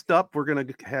 Next up, we're going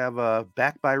to have a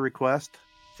back by request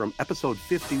from episode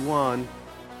 51,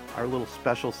 our little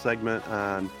special segment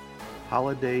on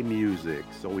holiday music.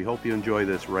 So we hope you enjoy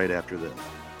this right after this.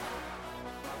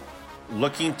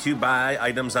 Looking to buy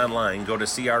items online? Go to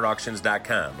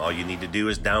crauctions.com. All you need to do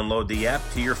is download the app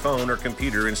to your phone or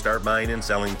computer and start buying and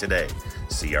selling today.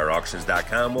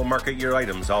 crauctions.com will market your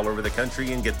items all over the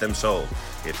country and get them sold.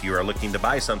 If you are looking to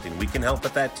buy something, we can help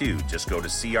with that too. Just go to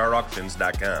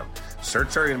crauctions.com.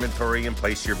 Search our inventory and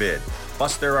place your bid.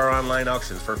 Plus, there are online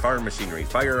auctions for farm machinery,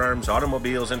 firearms,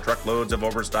 automobiles, and truckloads of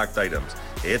overstocked items.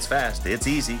 It's fast, it's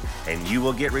easy, and you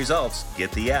will get results.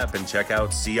 Get the app and check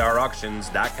out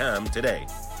crauctions.com today.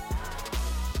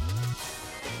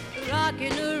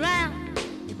 Rocking around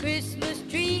the Christmas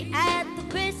tree at the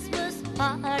Christmas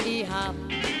party hop.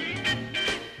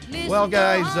 Well,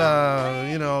 guys,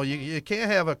 you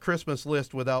can't have a Christmas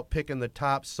list without picking the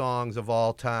top songs of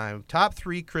all time. Top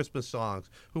 3 Christmas songs.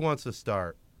 Who wants to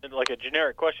start? Like a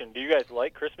generic question, do you guys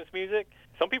like Christmas music?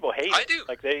 Some people hate it. I do.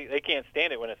 Like they can't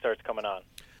stand it when it starts coming on.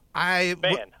 I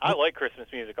like Christmas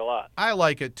music a lot. I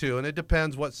like it too, and it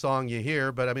depends what song you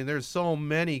hear. But I mean, there's so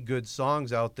many good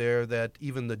songs out there that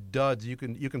even the duds you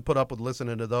can put up with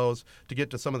listening to those to get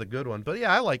to some of the good ones. But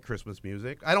yeah, I like Christmas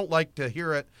music. I don't like to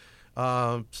hear it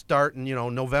starting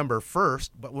November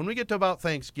 1st, but when we get to about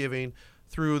Thanksgiving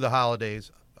through the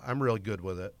holidays, I'm really good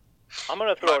with it. I'm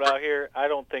going to throw it out here. I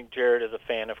don't think Jared is a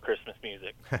fan of Christmas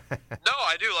music. No,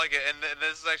 I do like it, and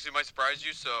this actually might surprise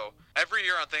you. So every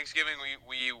year on Thanksgiving,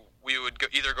 we would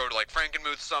either go to like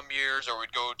Frankenmuth some years, or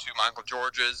we'd go to my Uncle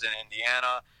George's in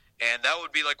Indiana, and that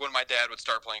would be like when my dad would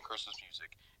start playing Christmas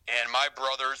music. And my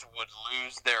brothers would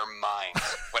lose their minds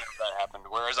whenever that happened.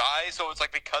 Whereas so it's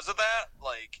like because of that,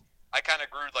 like I kind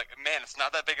of grew like, man, it's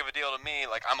not that big of a deal to me.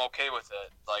 Like I'm okay with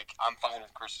it. Like I'm fine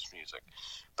with Christmas music.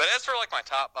 But as for like my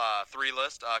top 3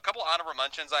 list, a couple honorable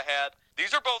mentions I had.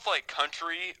 These are both like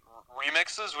country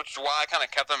remixes, which is why I kind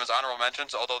of kept them as honorable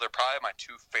mentions, although they're probably my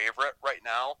 2 favorite right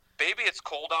now. Baby It's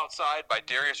Cold Outside by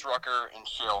Darius Rucker and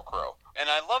Sheryl Crow. And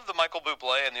I love the Michael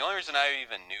Bublé, and the only reason I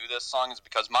even knew this song is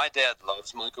because my dad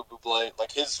loves Michael Bublé.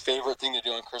 Like his favorite thing to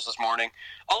do on Christmas morning,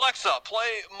 Alexa,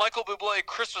 play Michael Bublé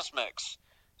Christmas Mix.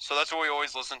 So that's what we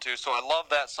always listen to. So I love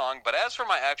that song. But as for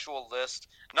my actual list,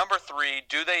 number 3,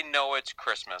 Do They Know It's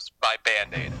Christmas by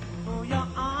Band Aid. Throw your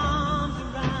arms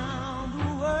around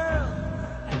the world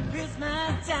at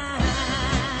Christmas time.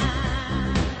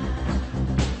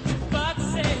 But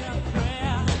say a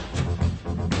prayer.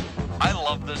 I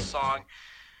love this song.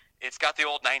 It's got the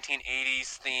old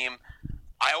 1980s theme.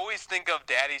 I always think of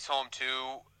Daddy's Home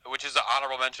 2, which is an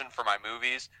honorable mention for my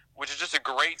movies, which is just a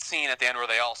great scene at the end where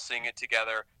they all sing it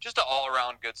together. Just an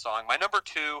all-around good song. My number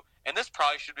 2, and this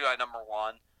probably should be my number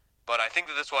 1, but I think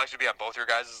that this will actually be on both your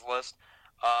guys' list.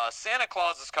 Santa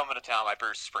Claus Is Coming to Town by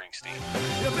Bruce Springsteen.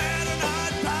 You better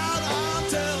not pout, I'm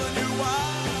telling you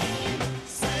why.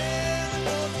 Santa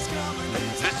Claus is coming to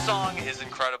town. This song is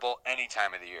incredible any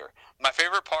time of the year. My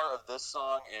favorite part of this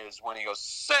song is when he goes,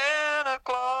 Santa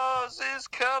Claus is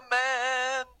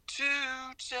coming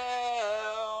to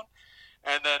town.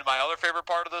 And then my other favorite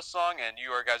part of this song, and you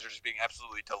guys are just being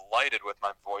absolutely delighted with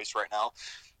my voice right now,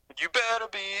 you better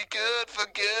be good for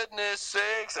goodness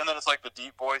sakes. And then it's like the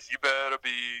deep voice, you better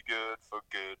be good for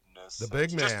goodness sakes. The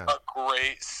big man. Just a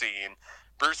great scene.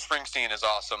 Bruce Springsteen is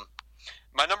awesome.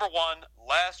 My number 1,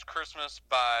 Last Christmas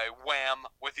by Wham,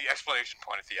 with the explanation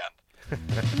point at the end.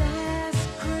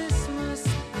 Last Christmas,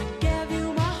 I gave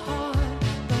you my heart,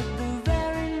 but the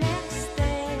very next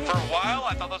day. For a while,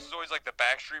 I thought this was always like the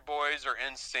Backstreet Boys or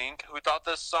NSYNC who thought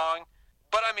this song.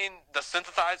 But I mean, the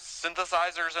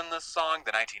synthesizers in this song,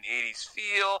 the 1980s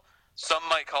feel, some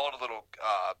might call it a little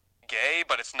gay,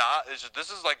 but it's not.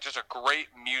 This is like just a great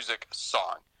music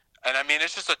song. And I mean,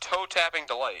 it's just a toe-tapping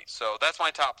delight. So that's my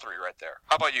top 3 right there.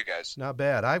 How about you guys? Not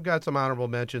bad. I've got some honorable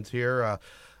mentions here.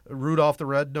 Rudolph the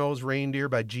Red-Nosed Reindeer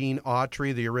by Gene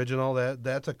Autry, the original.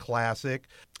 That's a classic.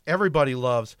 Everybody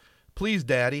loves Please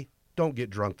Daddy, Don't Get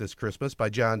Drunk This Christmas by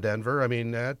John Denver. I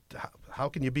mean, how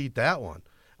can you beat that one?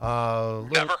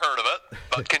 Never heard of it,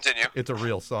 but continue. It's a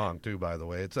real song, too, by the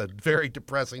way. It's a very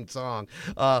depressing song.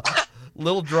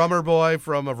 Little Drummer Boy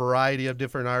from a variety of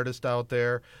different artists out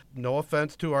there. No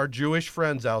offense to our Jewish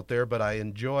friends out there, but I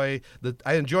enjoyed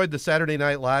the Saturday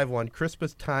Night Live one,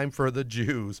 Christmas Time for the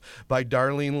Jews by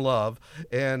Darlene Love,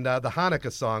 and the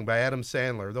Hanukkah song by Adam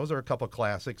Sandler. Those are a couple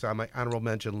classics on my honorable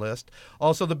mention list.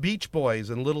 Also, the Beach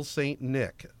Boys and Little Saint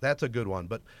Nick. That's a good one.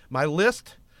 But my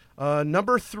list,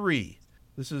 number 3.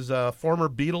 This is former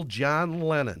Beatle John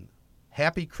Lennon.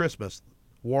 Happy Christmas.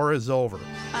 War is over.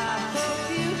 I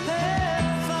hope you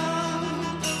heard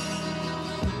from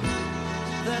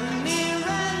the near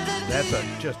and the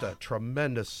That's just a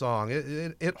tremendous song.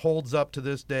 It holds up to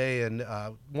this day, and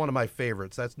one of my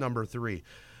favorites. That's number 3.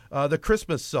 The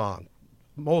Christmas song.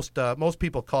 Most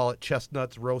people call it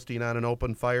Chestnuts Roasting on an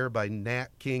Open Fire by Nat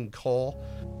King Cole.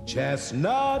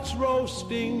 Chestnuts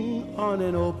roasting on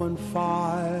an open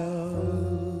fire.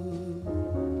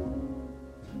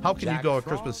 How can you go a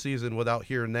Christmas season without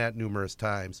hearing that numerous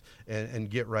times and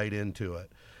get right into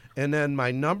it? And then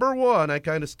my number 1, I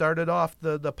kind of started off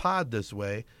the pod this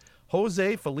way,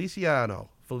 Jose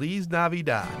Feliciano, Feliz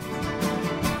Navidad.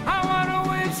 I want to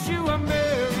wish you a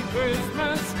Merry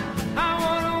Christmas. I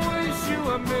want to wish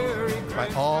you a Merry Christmas. My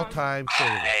all-time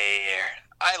favorite.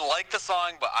 I like the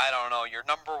song, but I don't know. You're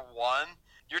number 1.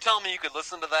 You're telling me you could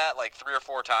listen to that like 3 or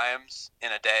 4 times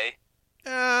in a day?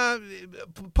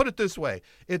 Put it this way.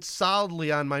 It's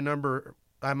solidly on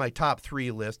my top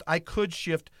 3 list. I could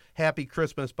shift Happy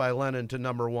Christmas by Lennon to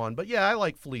number 1. But, yeah, I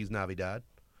like Feliz Navidad.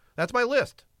 That's my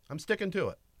list. I'm sticking to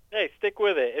it. Hey, stick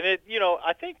with it. And,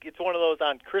 I think it's one of those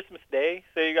on Christmas Day.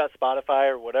 Say you got Spotify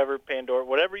or whatever, Pandora,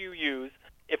 whatever you use.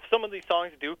 If some of these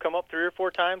songs do come up 3 or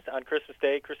 4 times on Christmas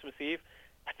Day, Christmas Eve,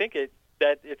 I think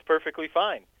it's perfectly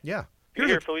fine. Yeah. If you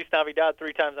hear Feliz Navidad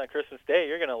 3 times on Christmas Day,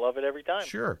 you're going to love it every time.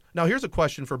 Sure. Now, here's a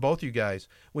question for both you guys.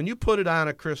 When you put it on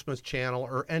a Christmas channel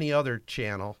or any other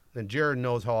channel, and Jared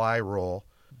knows how I roll,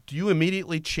 do you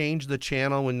immediately change the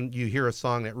channel when you hear a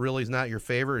song that really is not your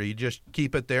favorite, or you just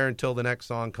keep it there until the next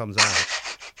song comes on?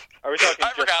 Are we talking I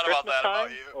just forgot Christmas about that time,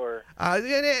 about you. or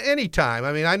Any time.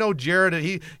 I mean, I know Jared,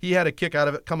 he had a kick out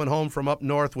of it coming home from up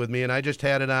north with me, and I just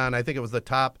had it on. I think it was the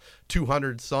top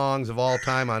 200 songs of all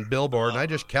time on Billboard, and I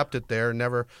just kept it there and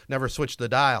never switched the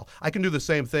dial. I can do the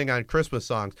same thing on Christmas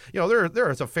songs. There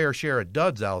is a fair share of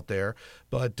duds out there,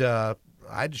 but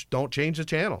I just don't change the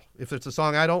channel. If it's a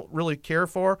song I don't really care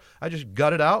for, I just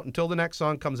gut it out until the next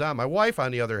song comes on. My wife,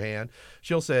 on the other hand,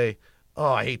 she'll say,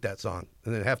 "Oh, I hate that song,"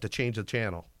 and then have to change the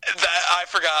channel. I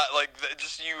forgot.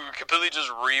 You completely just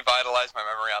revitalized my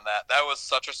memory on that. That was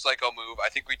such a psycho move. I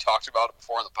think we talked about it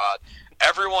before in the pod.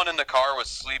 Everyone in the car was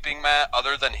sleeping, Matt,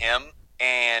 other than him,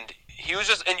 and he was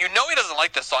just. And he doesn't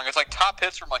like this song. It's like top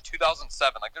hits from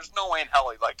 2007. There's no way in hell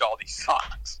he liked all these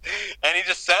songs, and he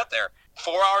just sat there.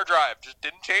 4-hour drive, just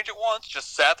didn't change it once.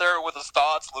 Just sat there with his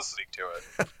thoughts, listening to it.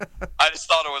 I just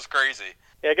thought it was crazy.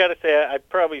 Yeah, I got to say, I'd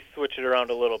probably switch it around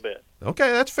a little bit.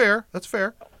 Okay, that's fair.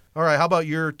 All right, how about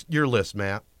your list,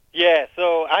 Matt? Yeah,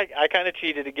 so I kind of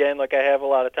cheated again, like I have a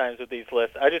lot of times with these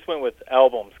lists. I just went with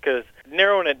albums because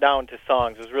narrowing it down to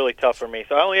songs was really tough for me.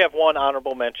 So I only have one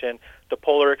honorable mention, the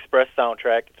Polar Express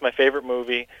soundtrack. It's my favorite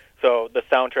movie, so the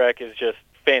soundtrack is just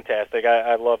fantastic.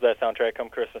 I love that soundtrack come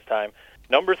Christmas time.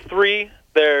 Number 3,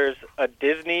 there's a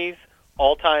Disney's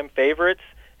all-time favorites.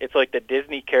 It's like the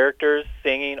Disney characters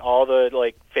singing all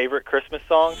the favorite Christmas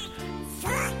songs.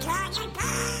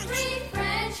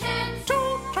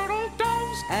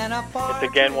 It's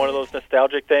again one of those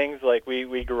nostalgic things.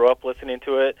 We grew up listening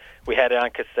to it. We had it on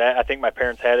cassette. I think my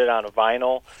parents had it on a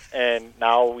vinyl, and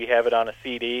now we have it on a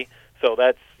CD. So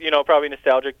that's probably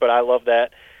nostalgic, but I love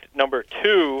that. Number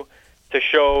 2, to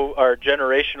show our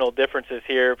generational differences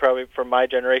here, probably from my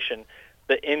generation,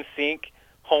 the NSYNC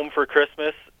Home for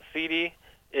Christmas CD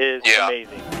is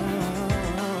amazing.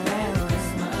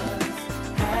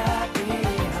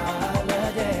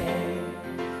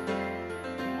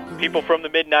 People from the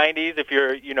mid-'90s, if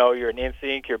you're an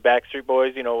NSYNC, you're Backstreet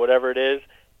Boys, whatever it is,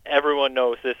 everyone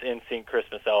knows this NSYNC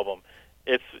Christmas album.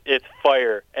 It's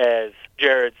fire, as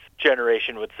Jared's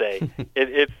generation would say.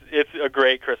 It's a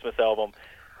great Christmas album.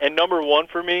 And number 1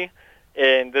 for me,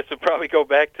 and this would probably go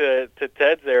back to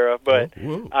Ted's era, but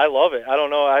I love it. I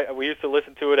don't know. We used to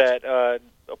listen to it at a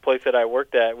place that I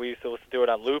worked at. We used to listen to it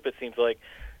on loop. It seems like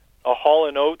a Hall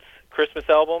 & Oates Christmas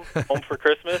album, Home for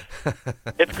Christmas.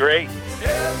 It's great.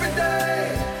 Every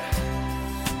day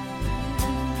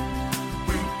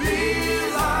will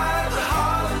be like a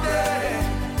holiday.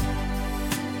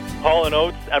 Hall &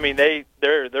 Oates, I mean,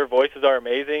 their voices are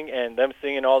amazing, and them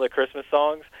singing all the Christmas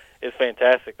songs is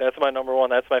fantastic. That's my number 1.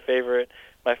 That's my favorite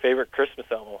Christmas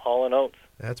album, Hall & Oates.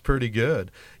 That's pretty good.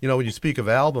 When you speak of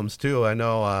albums, too, I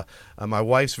know my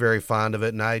wife's very fond of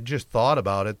it, and I just thought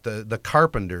about it. The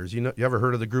Carpenters, you ever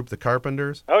heard of the group The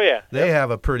Carpenters? Oh, yeah. They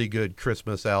have a pretty good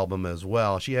Christmas album as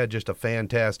well. She had just a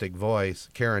fantastic voice,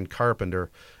 Karen Carpenter,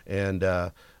 and,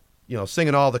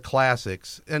 singing all the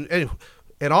classics. And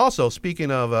also,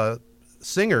 speaking of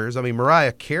singers, I mean,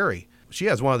 Mariah Carey, she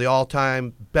has one of the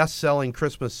all-time best-selling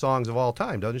Christmas songs of all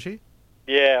time, doesn't she?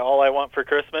 Yeah, All I Want for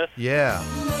Christmas. Yeah.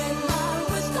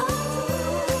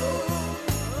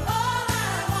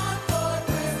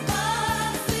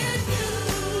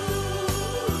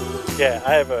 Yeah,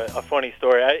 I have a funny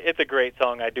story. It's a great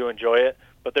song. I do enjoy it,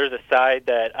 but there's a side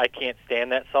that I can't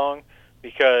stand that song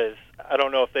because I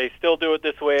don't know if they still do it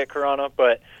this way at Corona,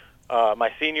 but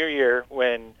my senior year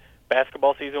when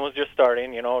basketball season was just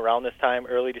starting, around this time,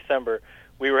 early December,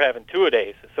 we were having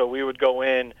two-a-days. So we would go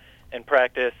in and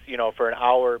practice, for an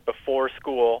hour before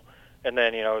school, and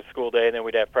then, school day, and then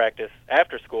we'd have practice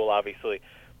after school, obviously.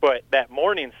 But that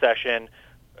morning session,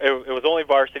 it was only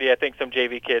varsity, I think some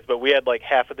JV kids, but we had like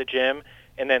half of the gym,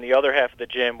 and then the other half of the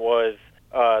gym was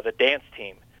the dance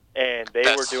team. And they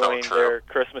were doing their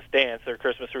Christmas dance, their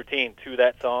Christmas routine to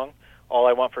that song, All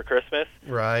I Want for Christmas.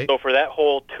 Right. So for that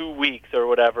whole 2 weeks or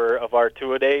whatever of our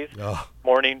two-a-days,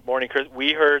 morning Christmas,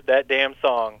 we heard that damn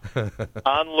song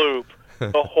on loop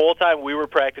the whole time we were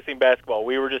practicing basketball.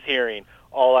 We were just hearing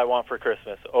All I Want for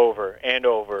Christmas over and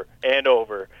over and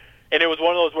over. And it was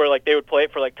one of those where like they would play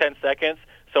it for like 10 seconds,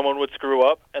 someone would screw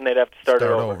up, and they'd have to start it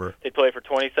over. They'd play it for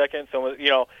 20 seconds. Someone,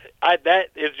 that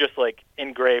is just like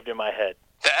engraved in my head.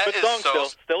 That good song,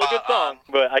 still a good song,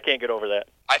 but I can't get over that.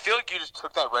 I feel like you just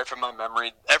took that right from my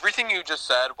memory. Everything you just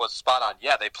said was spot on.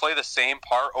 Yeah, they play the same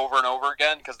part over and over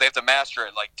again because they have to master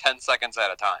it like 10 seconds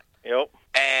at a time. Yep.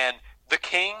 And the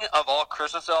king of all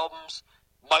Christmas albums,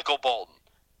 Michael Bolton.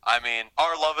 I mean,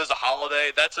 Our Love is a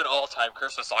Holiday, that's an all-time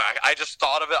Christmas song. I just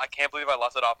thought of it. I can't believe I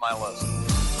left it off my list.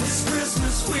 This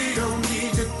Christmas we don't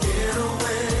need to get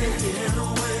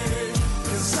away,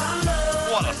 'cause I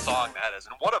love. What a song that is,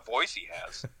 and what a voice he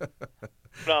has.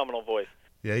 Phenomenal voice.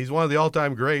 Yeah, he's one of the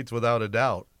all-time greats without a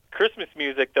doubt. Christmas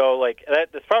music, though, like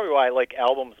that's probably why I like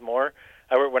albums more.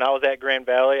 When I was at Grand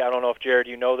Valley, I don't know if, Jared,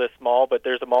 you know this mall, but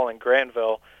there's a mall in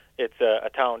Granville. It's a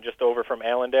town just over from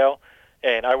Allendale.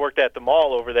 And I worked at the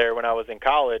mall over there when I was in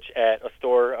college at a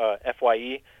store,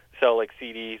 FYE, sell like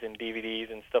CDs and DVDs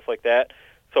and stuff like that.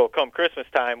 So come Christmas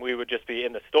time, we would just be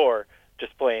in the store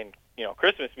just playing,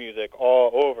 Christmas music all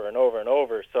over and over and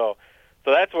over. So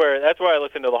that's where I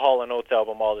listen to the Hall & Oates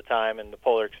album all the time and the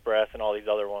Polar Express and all these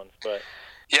other ones. But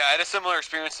yeah, I had a similar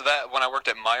experience to that when I worked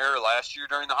at Meijer last year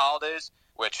during the holidays.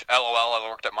 Which, LOL, I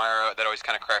worked at Meijer. That always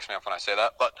kind of cracks me up when I say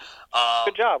that. But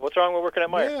good job. What's wrong with working at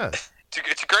Meijer? Yeah.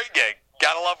 It's a great gig.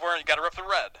 Gotta love wearing. You gotta rep the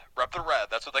red. Rep the red.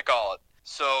 That's what they call it.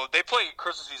 So they play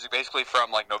Christmas music basically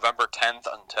from like November 10th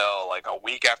until like a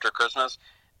week after Christmas.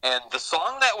 And the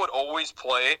song that would always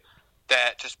play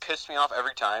that just pissed me off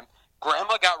every time,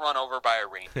 Grandma Got Run Over by a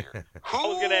Reindeer. I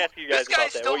was going to ask you guys this guy's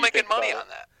about that. still making money on it?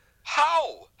 that.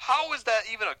 How is that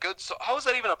even a good song? How is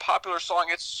that even a popular song?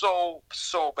 It's so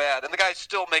bad. And the guy's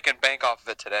still making bank off of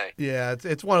it today. Yeah,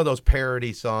 it's one of those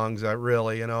parody songs that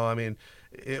really, I mean,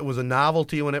 it was a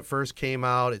novelty when it first came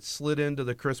out. It slid into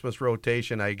the Christmas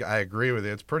rotation. I agree with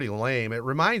you. It's pretty lame. It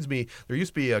reminds me, there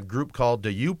used to be a group called the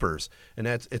Youpers, and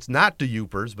it's not the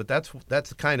Youpers, but that's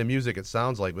the kind of music it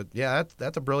sounds like. But yeah,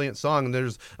 that's a brilliant song. And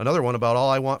there's another one about All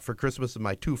I Want for Christmas is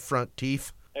My Two Front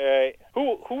Teeth. All right.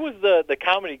 Who was the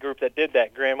comedy group that did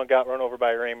that? Grandma Got Run Over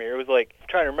by a Reindeer. It was like, I'm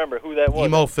trying to remember who that was.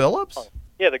 Emo Phillips?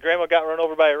 Yeah, the Grandma Got Run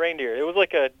Over by a Reindeer. It was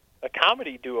like a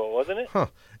comedy duo, wasn't it? Huh.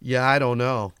 Yeah, I don't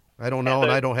know, and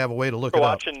I don't have a way to look it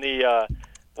up.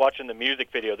 Watching the music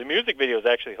video. The music video is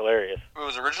actually hilarious. It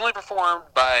was originally performed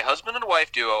by husband and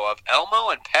wife duo of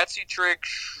Elmo and Patsy Trigg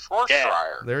Schwartzshire.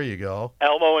 Yeah. There you go.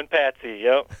 Elmo and Patsy,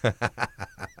 yep.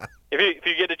 If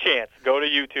you get a chance, go to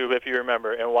YouTube if you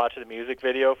remember and watch the music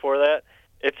video for that.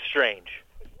 It's strange.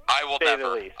 I will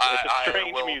never. It's a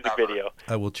strange music video.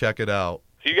 I will check it out.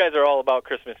 So you guys are all about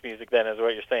Christmas music then, is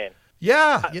what you're saying?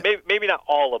 Yeah. Maybe not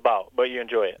all about, but you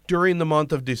enjoy it. During the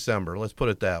month of December, let's put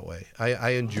it that way. I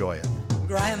enjoy it.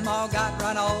 Grandma got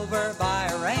run over by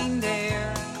a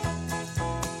reindeer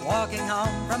walking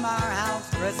home from our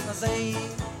house Christmas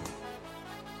Eve.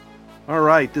 All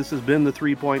right, this has been the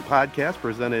 3 Point Podcast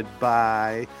presented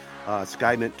by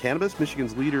SkyMint Cannabis,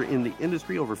 Michigan's leader in the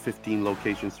industry, over 15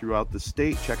 locations throughout the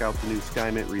state. Check out the new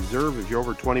SkyMint Reserve. If you're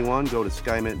over 21, go to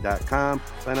skymint.com.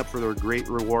 Sign up for their great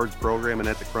rewards program, and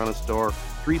at the Corunna store,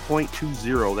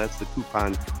 3.20. That's the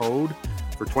coupon code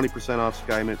for 20% off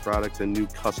SkyMint products and new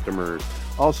customers.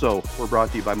 Also, we're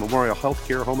brought to you by Memorial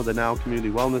Healthcare, home of the Now Community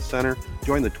Wellness Center.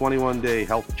 Join the 21-day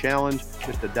health challenge.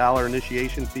 Just $1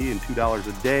 initiation fee and $2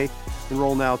 a day.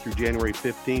 Enroll now through January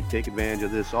 15th. Take advantage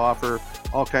of this offer.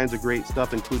 All kinds of great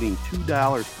stuff, including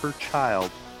 $2 per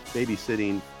child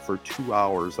babysitting for 2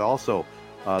 hours. Also,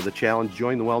 the challenge,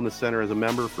 join the Wellness Center as a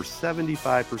member for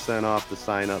 75% off the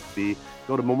sign-up fee.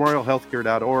 Go to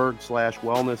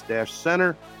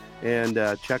memorialhealthcare.org/wellness-center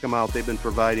and check them out. They've been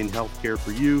providing health care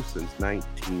for you since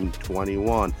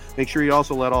 1921. Make sure you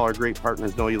also let all our great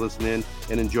partners know you listen in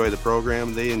and enjoy the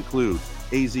program. They include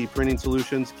AZ Printing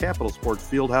Solutions, Capital Sports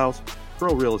Fieldhouse,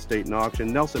 Pro Real Estate and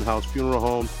Auction, Nelson House Funeral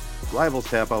Home, Rivals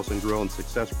Tap House and Grill, and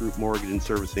Success Group Mortgage and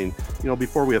Servicing.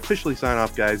 Before we officially sign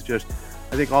off, guys, I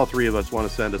think all three of us want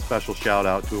to send a special shout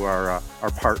out to our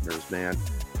partners, man.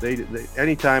 They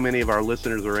anytime any of our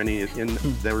listeners or any in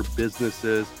their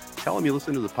businesses, tell them you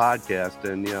listen to the podcast,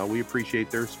 and we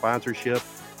appreciate their sponsorship,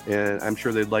 and I'm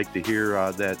sure they'd like to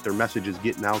hear that their message is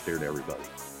getting out there to everybody.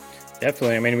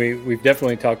 Definitely. I mean, we've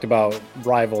definitely talked about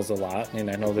Rivals a lot, and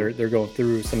I know they're going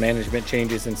through some management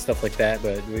changes and stuff like that,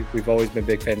 but we've always been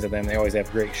big fans of them. They always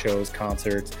have great shows,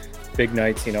 concerts, big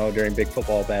nights, during big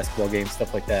football, basketball games,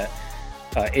 stuff like that.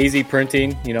 AZ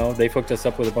Printing, they hooked us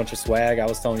up with a bunch of swag. I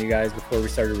was telling you guys before we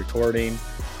started recording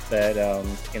that,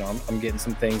 I'm getting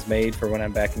some things made for when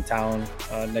I'm back in town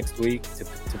next week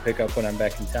to pick up when I'm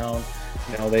back in town.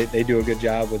 They do a good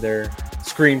job with their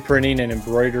screen printing and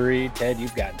embroidery. Ted,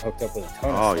 you've gotten hooked up with a ton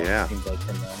of stuff, yeah. it seems like,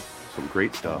 from them. Some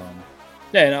great stuff.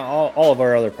 Yeah, and all of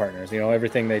our other partners,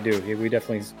 everything they do. We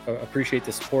definitely appreciate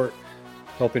the support,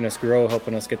 helping us grow,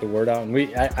 helping us get the word out. And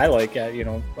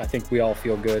I think we all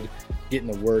feel good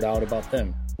getting the word out about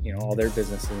them, all their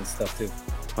businesses and stuff too.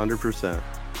 100%.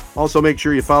 Also, make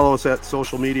sure you follow us at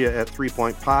social media at 3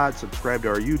 Point Pod. Subscribe to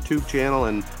our YouTube channel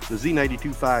and the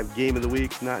Z92.5 Game of the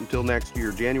Week. Not until next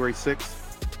year, January 6th,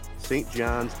 St.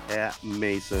 John's at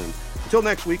Mason. Until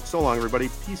next week, so long, everybody.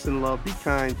 Peace and love. Be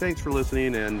kind. Thanks for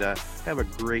listening, and have a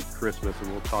great Christmas, and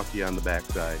we'll talk to you on the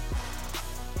backside.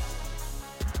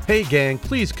 Hey gang,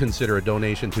 please consider a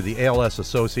donation to the ALS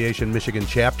Association Michigan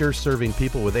chapter, serving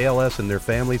people with ALS and their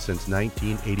families since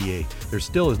 1988. There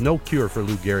still is no cure for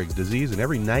Lou Gehrig's disease, and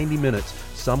every 90 minutes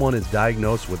someone is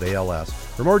diagnosed with ALS.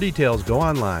 For more details, go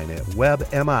online at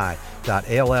webmi.alsa.org.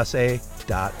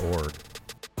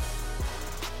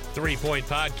 3 Point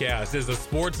Podcast is a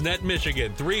Sportsnet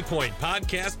Michigan 3 Point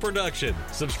Podcast production.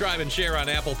 Subscribe and share on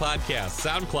Apple Podcasts,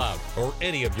 SoundCloud, or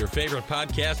any of your favorite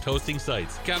podcast hosting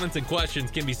sites. Comments and questions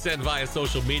can be sent via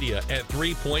social media at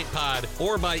 3 Point Pod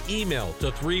or by email to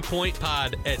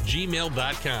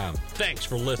 3pointpod@gmail.com. Thanks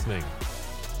for listening.